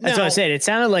 That's what I said. It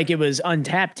sounded like it was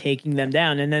Untapped taking them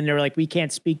down. And then they were like, we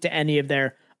can't speak to any of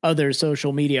their other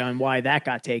social media and why that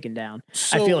got taken down.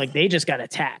 I feel like they just got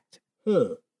attacked.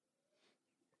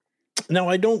 Now,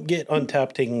 I don't get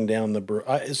Untapped taking down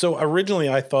the so originally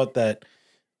I thought that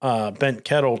Bent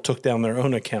Kettle took down their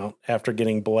own account after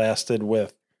getting blasted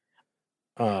with.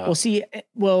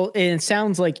 It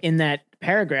sounds like in that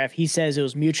paragraph, he says it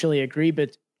was mutually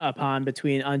agreed upon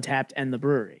between Untapped and the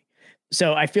brewery.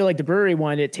 So I feel like the brewery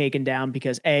wanted it taken down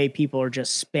because A, people are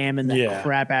just spamming the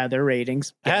crap out of their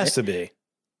ratings. Has to be.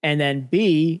 And then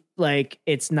B, like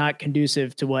it's not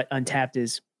conducive to what Untapped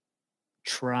is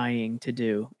trying to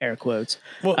do, air quotes.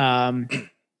 Well, and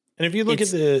if you look at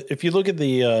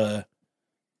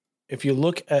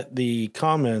the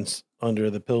comments under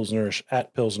the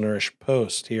Pilsnerish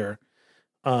post here,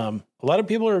 a lot of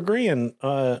people are agreeing.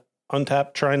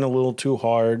 Untapped trying a little too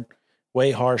hard,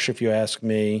 way harsh if you ask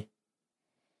me.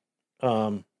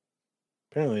 Apparently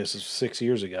this is 6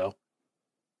 years ago.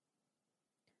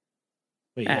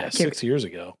 Wait, 6 years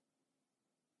ago.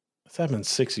 This happened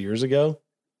 6 years ago.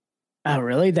 Oh,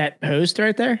 really? That post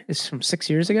right there is from 6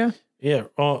 years ago? Yeah.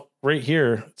 Oh, right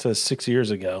here it says 6 years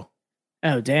ago.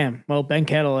 Oh, damn. Well, Bent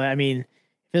Kettle, I mean, if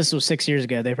this was 6 years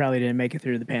ago, they probably didn't make it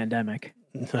through the pandemic.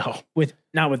 No.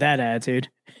 Not with that attitude.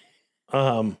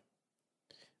 But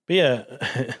yeah.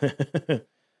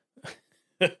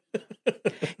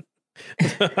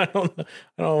 I don't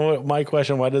know. My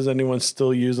question, why does anyone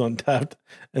still use Untapped?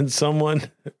 And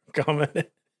someone commented,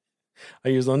 I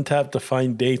use Untapped to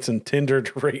find dates and Tinder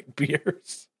to rate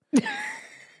beers.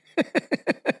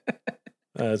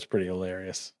 That's pretty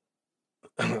hilarious.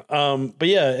 But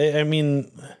yeah, I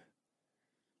mean,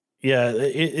 yeah,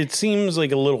 it seems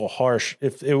like a little harsh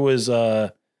if it was,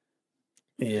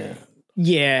 yeah.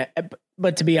 Yeah.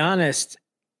 But to be honest,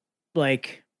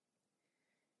 like,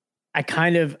 I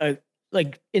kind of,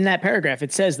 like in that paragraph,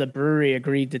 it says the brewery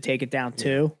agreed to take it down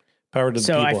too. Power to the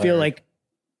people. I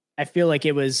feel like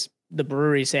it was the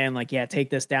brewery saying like, yeah, take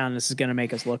this down. This is going to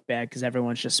make us look bad because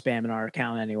everyone's just spamming our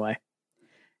account anyway.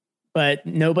 But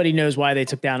nobody knows why they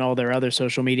took down all their other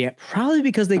social media. Probably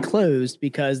because they closed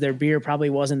because their beer probably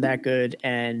wasn't that good.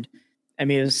 And I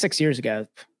mean, it was 6 years ago.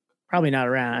 Probably not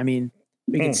around. I mean,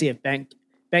 we can see if Bent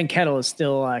Kettle is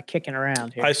still kicking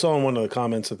around here. I saw in one of the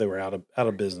comments that they were out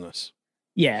of business.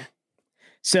 Yeah.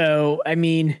 So, I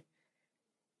mean,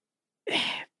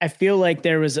 I feel like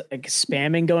there was like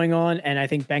spamming going on, and I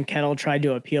think Ben Kettle tried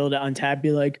to appeal to Untappd,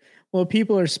 be like, well,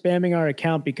 people are spamming our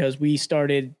account because we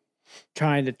started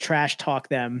trying to trash talk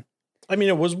them. I mean,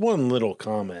 it was one little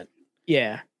comment.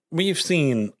 Yeah. We've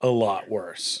seen a lot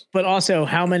worse. But also,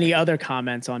 how many other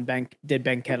comments on did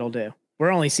Ben Kettle do?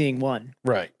 We're only seeing one.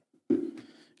 Right.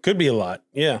 Could be a lot.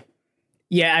 Yeah.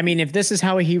 Yeah, I mean, if this is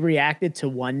how he reacted to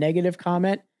one negative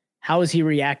comment, how has he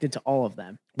reacted to all of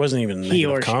them? It wasn't even a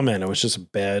negative comment. It was just a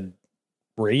bad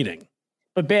rating.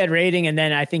 But bad rating, and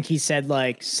then I think he said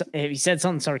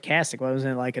something sarcastic.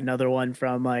 Wasn't it like another one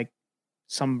from like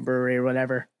some brewery or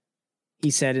whatever?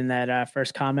 He said in that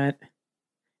first comment,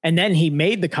 and then he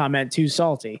made the comment too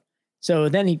salty. So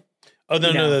then he. Oh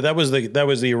no! That was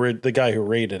the guy who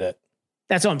rated it.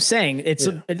 That's what I'm saying. It's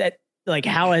that like,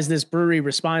 how has this brewery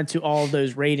responded to all of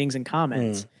those ratings and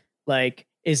comments? Like,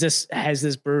 has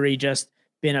this brewery just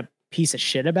been a piece of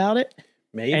shit about it?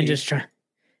 Maybe. And just try.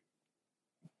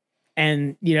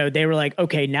 And, they were like,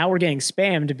 okay, now we're getting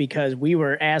spammed because we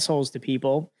were assholes to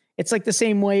people. It's like the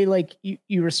same way, like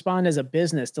you respond as a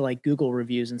business to like Google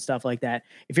reviews and stuff like that.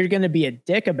 If you're going to be a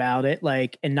dick about it,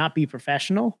 like, and not be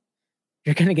professional,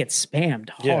 you're going to get spammed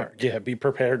hard. Yeah. Be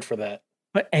prepared for that.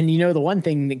 And the one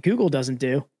thing that Google doesn't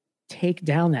do, take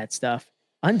down that stuff.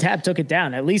 Untappd took it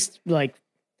down. At least like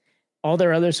all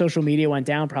their other social media went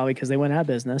down probably because they went out of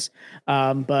business.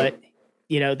 But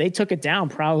they took it down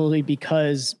probably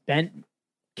because Ben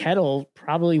Kettle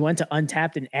probably went to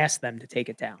Untappd and asked them to take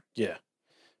it down. Yeah.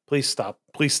 Please stop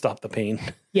the pain.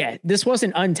 Yeah. This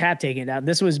wasn't Untappd taking it down.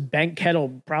 This was Ben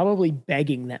Kettle probably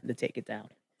begging them to take it down.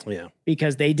 Yeah.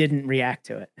 Because they didn't react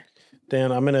to it.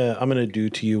 Dan, I'm gonna do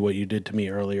to you what you did to me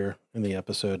earlier in the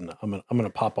episode, and I'm gonna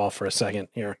pop off for a second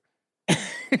here.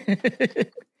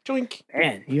 Joink.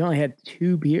 Man, you only had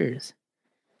 2 beers.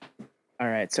 All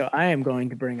right, so I am going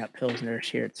to bring up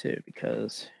Pilsnerish here too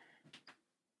because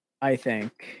I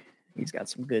think he's got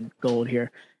some good gold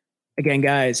here. Again,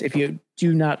 guys, if you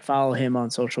do not follow him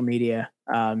on social media,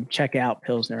 check out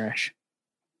Pilsnerish.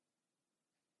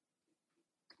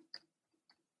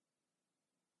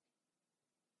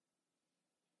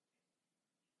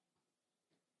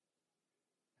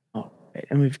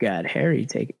 And we've got Harry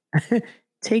take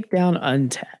down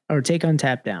Untappd or take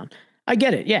Untappd down. I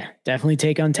get it. Yeah, definitely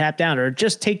take Untappd down or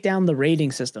just take down the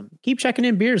rating system. Keep checking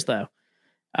in beers though.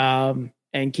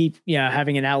 And keep,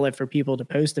 having an outlet for people to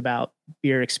post about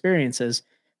beer experiences,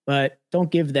 but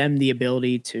don't give them the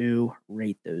ability to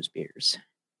rate those beers.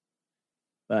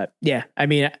 But yeah, I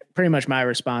mean, pretty much my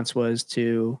response was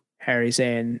to Harry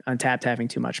saying Untappd having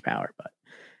too much power, but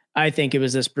I think it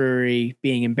was this brewery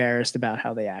being embarrassed about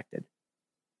how they acted.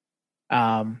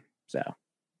 So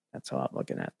that's how I'm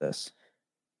looking at this.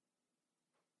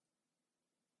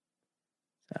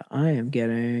 So I am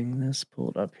getting this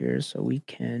pulled up here so we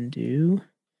can do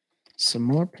some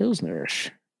more Pilsnerish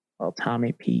while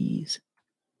Tommy pees.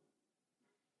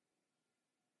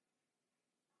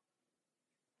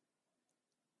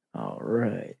 All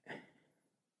right.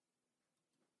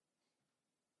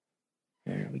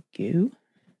 There we go.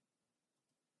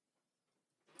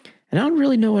 And I don't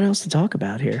really know what else to talk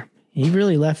about here. He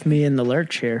really left me in the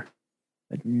lurch here,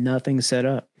 but nothing set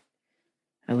up.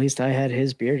 At least I had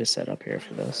his beer to set up here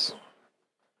for this.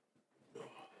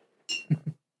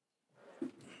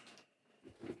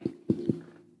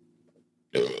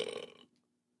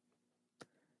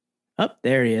 Oh,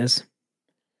 there he is.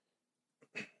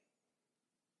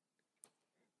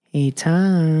 Hey,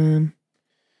 Tom.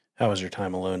 How was your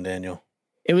time alone, Daniel?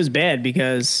 It was bad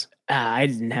because I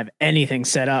didn't have anything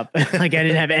set up. Like I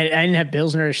didn't have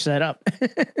Pilsnerish set up.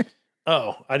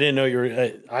 Oh, I didn't know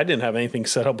I didn't have anything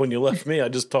set up when you left me. I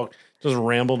just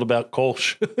rambled about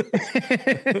Kolsch.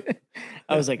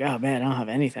 I was like, oh man, I don't have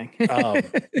anything.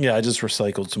 Yeah, I just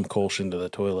recycled some Kolsch into the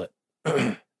toilet.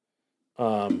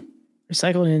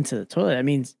 Recycled it into the toilet. That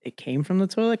means it came from the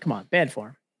toilet? Come on, bad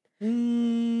form.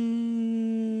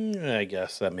 I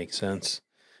guess that makes sense.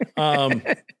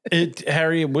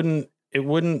 Harry, it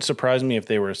wouldn't surprise me if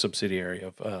they were a subsidiary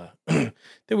of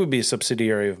they would be a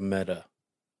subsidiary of Meta.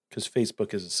 Because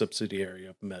Facebook is a subsidiary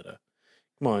of Meta.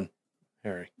 Come on,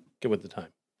 Harry, get with the time.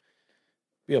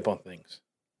 Be up on things.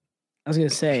 I was going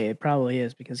to say, it probably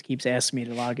is because it keeps asking me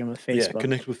to log in with Facebook. Yeah,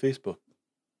 connect with Facebook.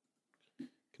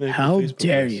 How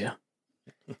dare you?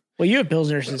 Well, you have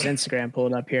Pilsner's Instagram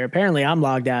pulled up here. Apparently, I'm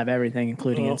logged out of everything,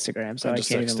 including Instagram, so I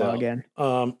can't even log in.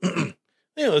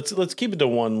 Yeah, let's keep it to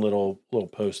one little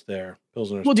post there.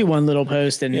 Pilsner's. We'll do one little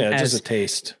post, and just a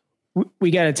taste.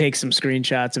 We got to take some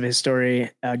screenshots of his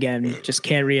story. Again, just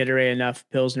can't reiterate enough.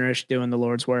 Pilsnerish doing the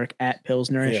Lord's work at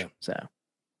Pilsnerish. Yeah. So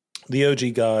the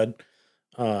OG God,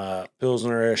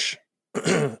 Pilsner-ish.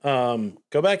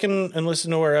 Go back and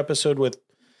listen to our episode with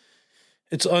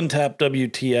it's Untapped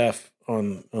WTF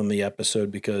on the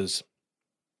episode because,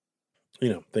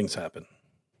 things happen.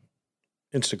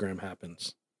 Instagram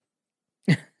happens.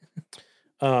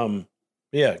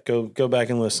 Yeah, go back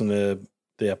and listen to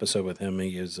the episode with him.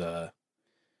 He is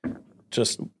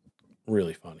just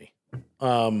really funny.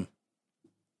 Yeah,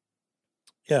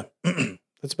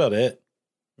 that's about it.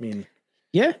 I mean,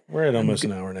 yeah, we're at almost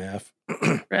an hour and a half.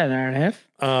 We're at an hour and a half.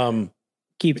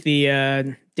 Keep the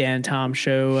Dan and Tom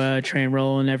show train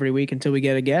rolling every week until we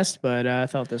get a guest, but I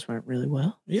thought this went really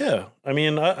well. Yeah, I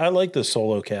mean, I like the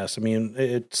solo cast. I mean,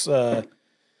 it's not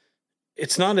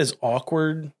as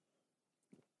awkward.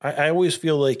 I always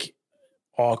feel like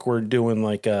awkward doing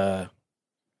like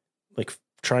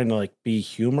trying to like be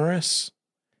humorous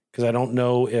because I don't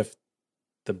know if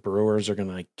the brewers are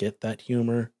gonna like get that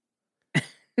humor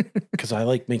because I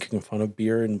like making fun of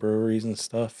beer and breweries and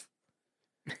stuff,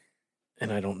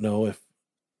 and I don't know if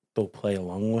they'll play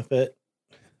along with it.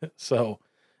 So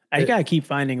I gotta keep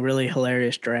finding really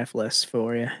hilarious draft lists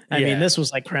for you. I mean, this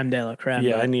was like creme de la creme.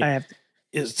 Yeah, I have to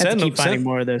keep finding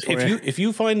more of those for you. If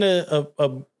you find a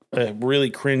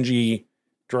really cringy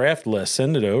draft list,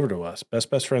 send it over to us.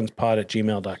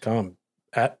 bestbestfriendspod@gmail.com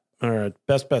or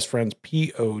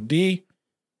bestbestfriendspod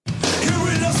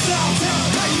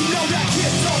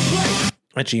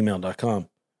 @gmail.com.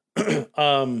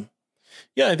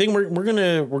 Yeah, I think we're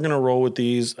gonna roll with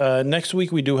these. Next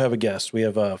week we do have a guest. We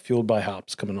have Fueled by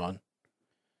Hops coming on.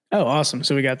 Oh, awesome!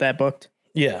 So we got that booked.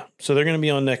 Yeah, so they're gonna be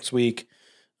on next week.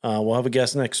 We'll have a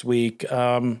guest next week.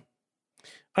 I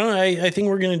don't know. I think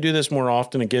we're gonna do this more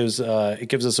often. It gives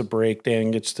us a break.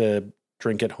 Dan gets to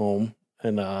drink at home,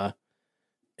 and I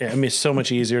mean it's so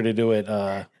much easier to do it.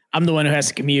 I'm the one who has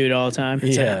to commute all the time.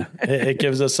 Yeah, it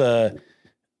gives us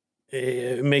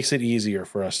it makes it easier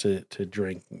for us to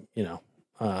drink.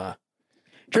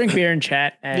 Drink beer and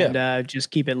chat, and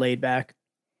just keep it laid back.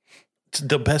 It's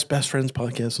the best friends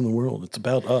podcast in the world. It's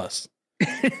about us.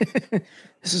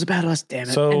 This is about us, damn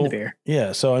it. So, and the beer.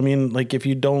 Yeah. So, I mean, like, if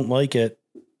you don't like it,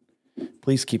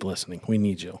 please keep listening. We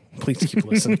need you. Please keep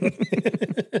listening.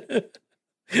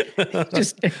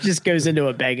 It just goes into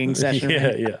a begging session.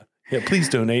 Yeah. Please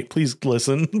donate. Please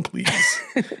listen.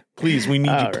 Please. We need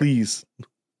you. Right. Please.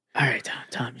 All right,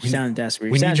 Tom. You sound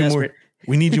desperate. We need you more.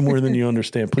 We need you more than you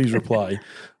understand. Please reply.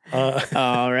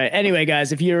 All right. Anyway,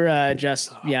 guys, if you're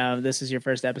this is your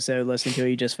first episode listening to it,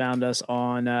 you just found us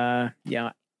on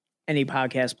any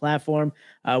podcast platform.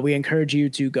 We encourage you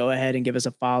to go ahead and give us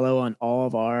a follow on all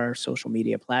of our social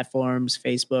media platforms,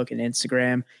 Facebook and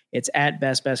Instagram. It's at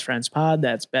Best Best Friends Pod.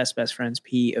 That's Best Best Friends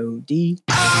POD.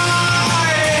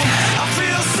 I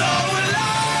feel so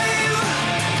alive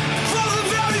for the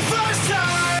very first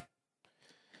time.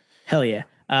 Hell yeah.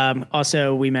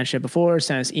 Also, we mentioned it before,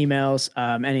 send us emails,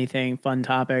 anything, fun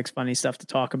topics, funny stuff to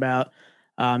talk about.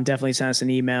 Definitely send us an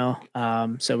email.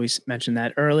 So we mentioned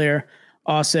that earlier.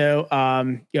 Also,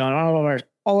 on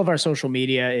all of our social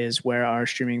media is where our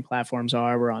streaming platforms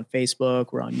are. We're on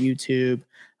Facebook, we're on YouTube,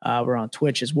 we're on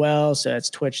Twitch as well. So it's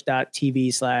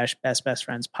twitch.tv/Best Best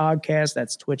Friends Podcast.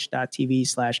 That's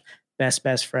twitch.tv/Best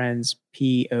Best Friends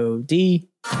POD.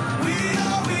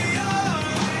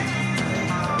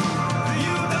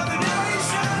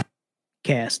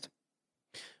 Cast.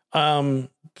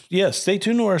 Stay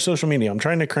tuned to our social media. I'm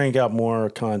trying to crank out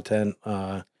more content.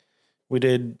 We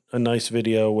did a nice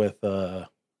video with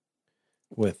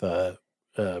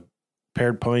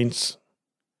paired pints.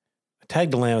 I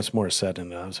tagged Alanis Morissette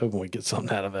in it. I was hoping we'd get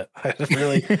something out of it.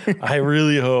 I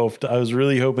really hoped. I was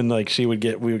really hoping like we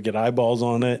would get eyeballs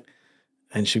on it,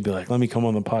 and she'd be like, "Let me come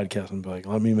on the podcast," and be like,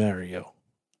 "Let me marry you.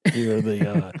 You're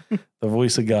the the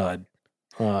voice of God.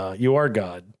 You are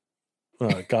God."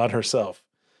 God herself.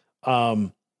 But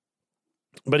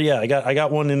yeah, I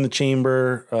got one in the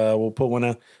chamber. We'll put one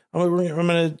out. I'm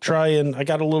gonna try and I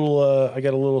got a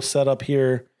little setup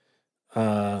here.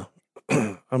 I'm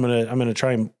gonna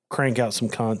try and crank out some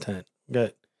content.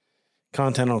 Got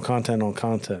content on content on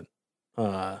content.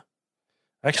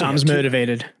 Tom's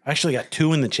motivated. I actually got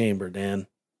 2 in the chamber, Dan.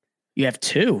 You have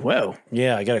 2. Whoa.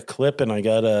 Yeah, I got a clip and I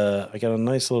got a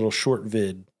nice little short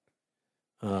vid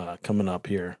coming up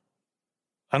here.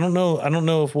 I don't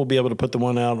know if we'll be able to put the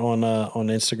one out on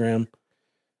Instagram.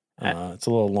 It's a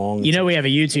little long. We have a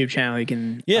YouTube channel you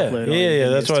can upload. Yeah.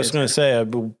 That's what I was going to say.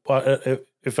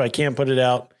 If I can't put it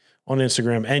out on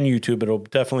Instagram and YouTube, it'll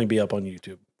definitely be up on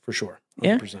YouTube for sure.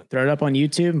 100%. Yeah, throw it up on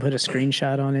YouTube and put a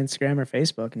screenshot on Instagram or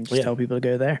Facebook and just tell people to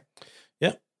go there.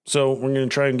 Yeah. So we're going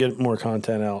to try and get more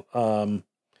content out. But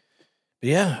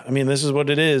yeah, I mean, this is what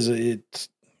it is. It's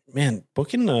man,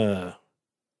 booking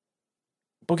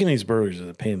these breweries is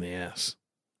a pain in the ass.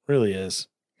 Really is.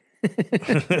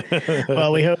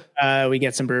 Well, we hope we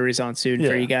get some breweries on soon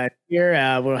for you guys here.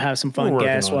 We'll have some fun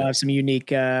guests. We'll have some unique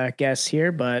guests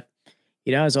here, but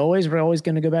as always, we're always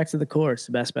going to go back to the course,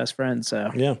 the best friends.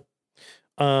 So yeah.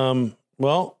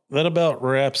 Well, that about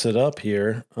wraps it up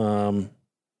here.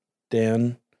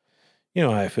 Dan, you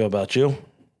know how I feel about you.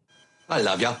 I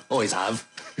love you. Always have.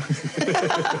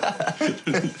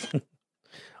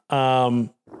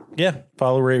 Yeah.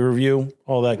 Follow, rate, review,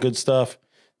 all that good stuff.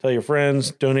 Tell your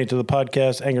friends, donate to the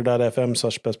podcast,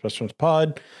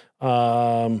 anchor.fm/bestfriendspod.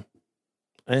 And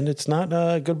it's not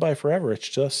goodbye forever. It's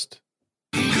just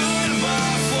Goodbye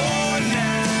for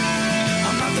now.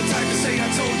 I'm not the type to say I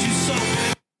told you so.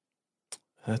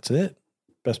 that's it.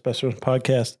 Best Friends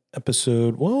Podcast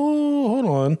episode. Whoa, hold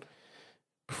on.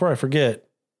 Before I forget,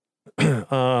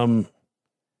 Jussie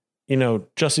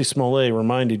Smollett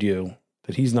reminded you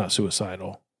that he's not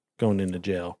suicidal going into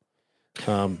jail.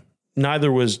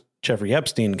 Neither was Jeffrey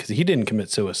Epstein because he didn't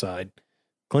commit suicide.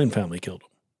 Clinton family killed him.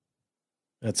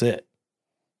 That's it.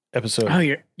 Episode. Oh,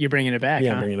 you're bringing it back.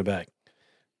 Yeah, I'm bringing it back.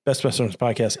 Best Friends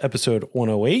Podcast, episode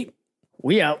 108.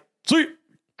 We out. Sweet.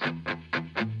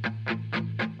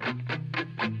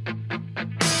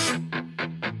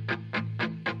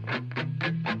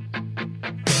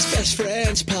 Best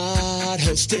Friends Pod,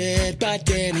 hosted by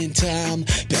Dan and Tom.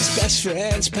 Best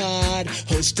Friends Pod,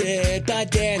 hosted by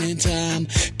Dan and Tom.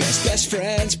 Best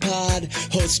Friends Pod,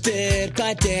 hosted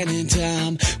by Dan and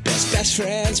Tom. Best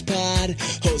Friends Pod,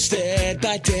 hosted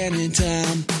by Dan and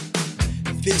Tom.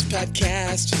 This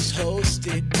podcast is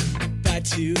hosted by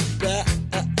two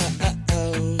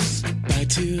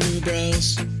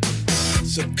bros.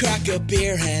 So crack a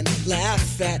beer and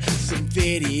laugh at some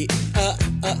videos.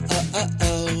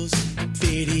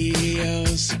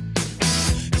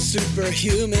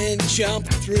 Superhuman jump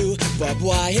through barbed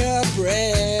wire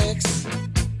bricks.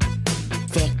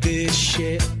 Fuck this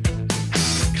shit.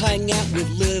 Hang out with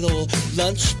little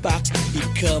lunchbox.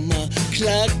 Become a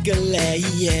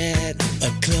cluggalet.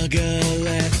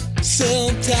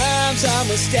 Sometimes I'm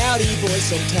a stouty boy,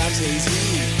 sometimes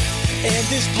lazy. And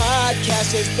this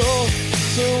podcast is both,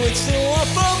 so it's the one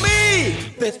for me.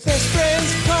 Best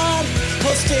Friends Pod,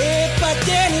 hosted by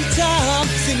Dan and Tom.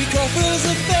 Cindy Crawford's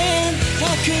a fan,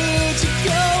 how could you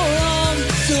go wrong?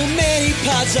 So many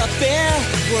pods up there,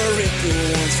 were it the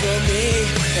ones for me?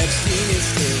 Epstein is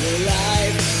still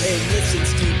alive, and listens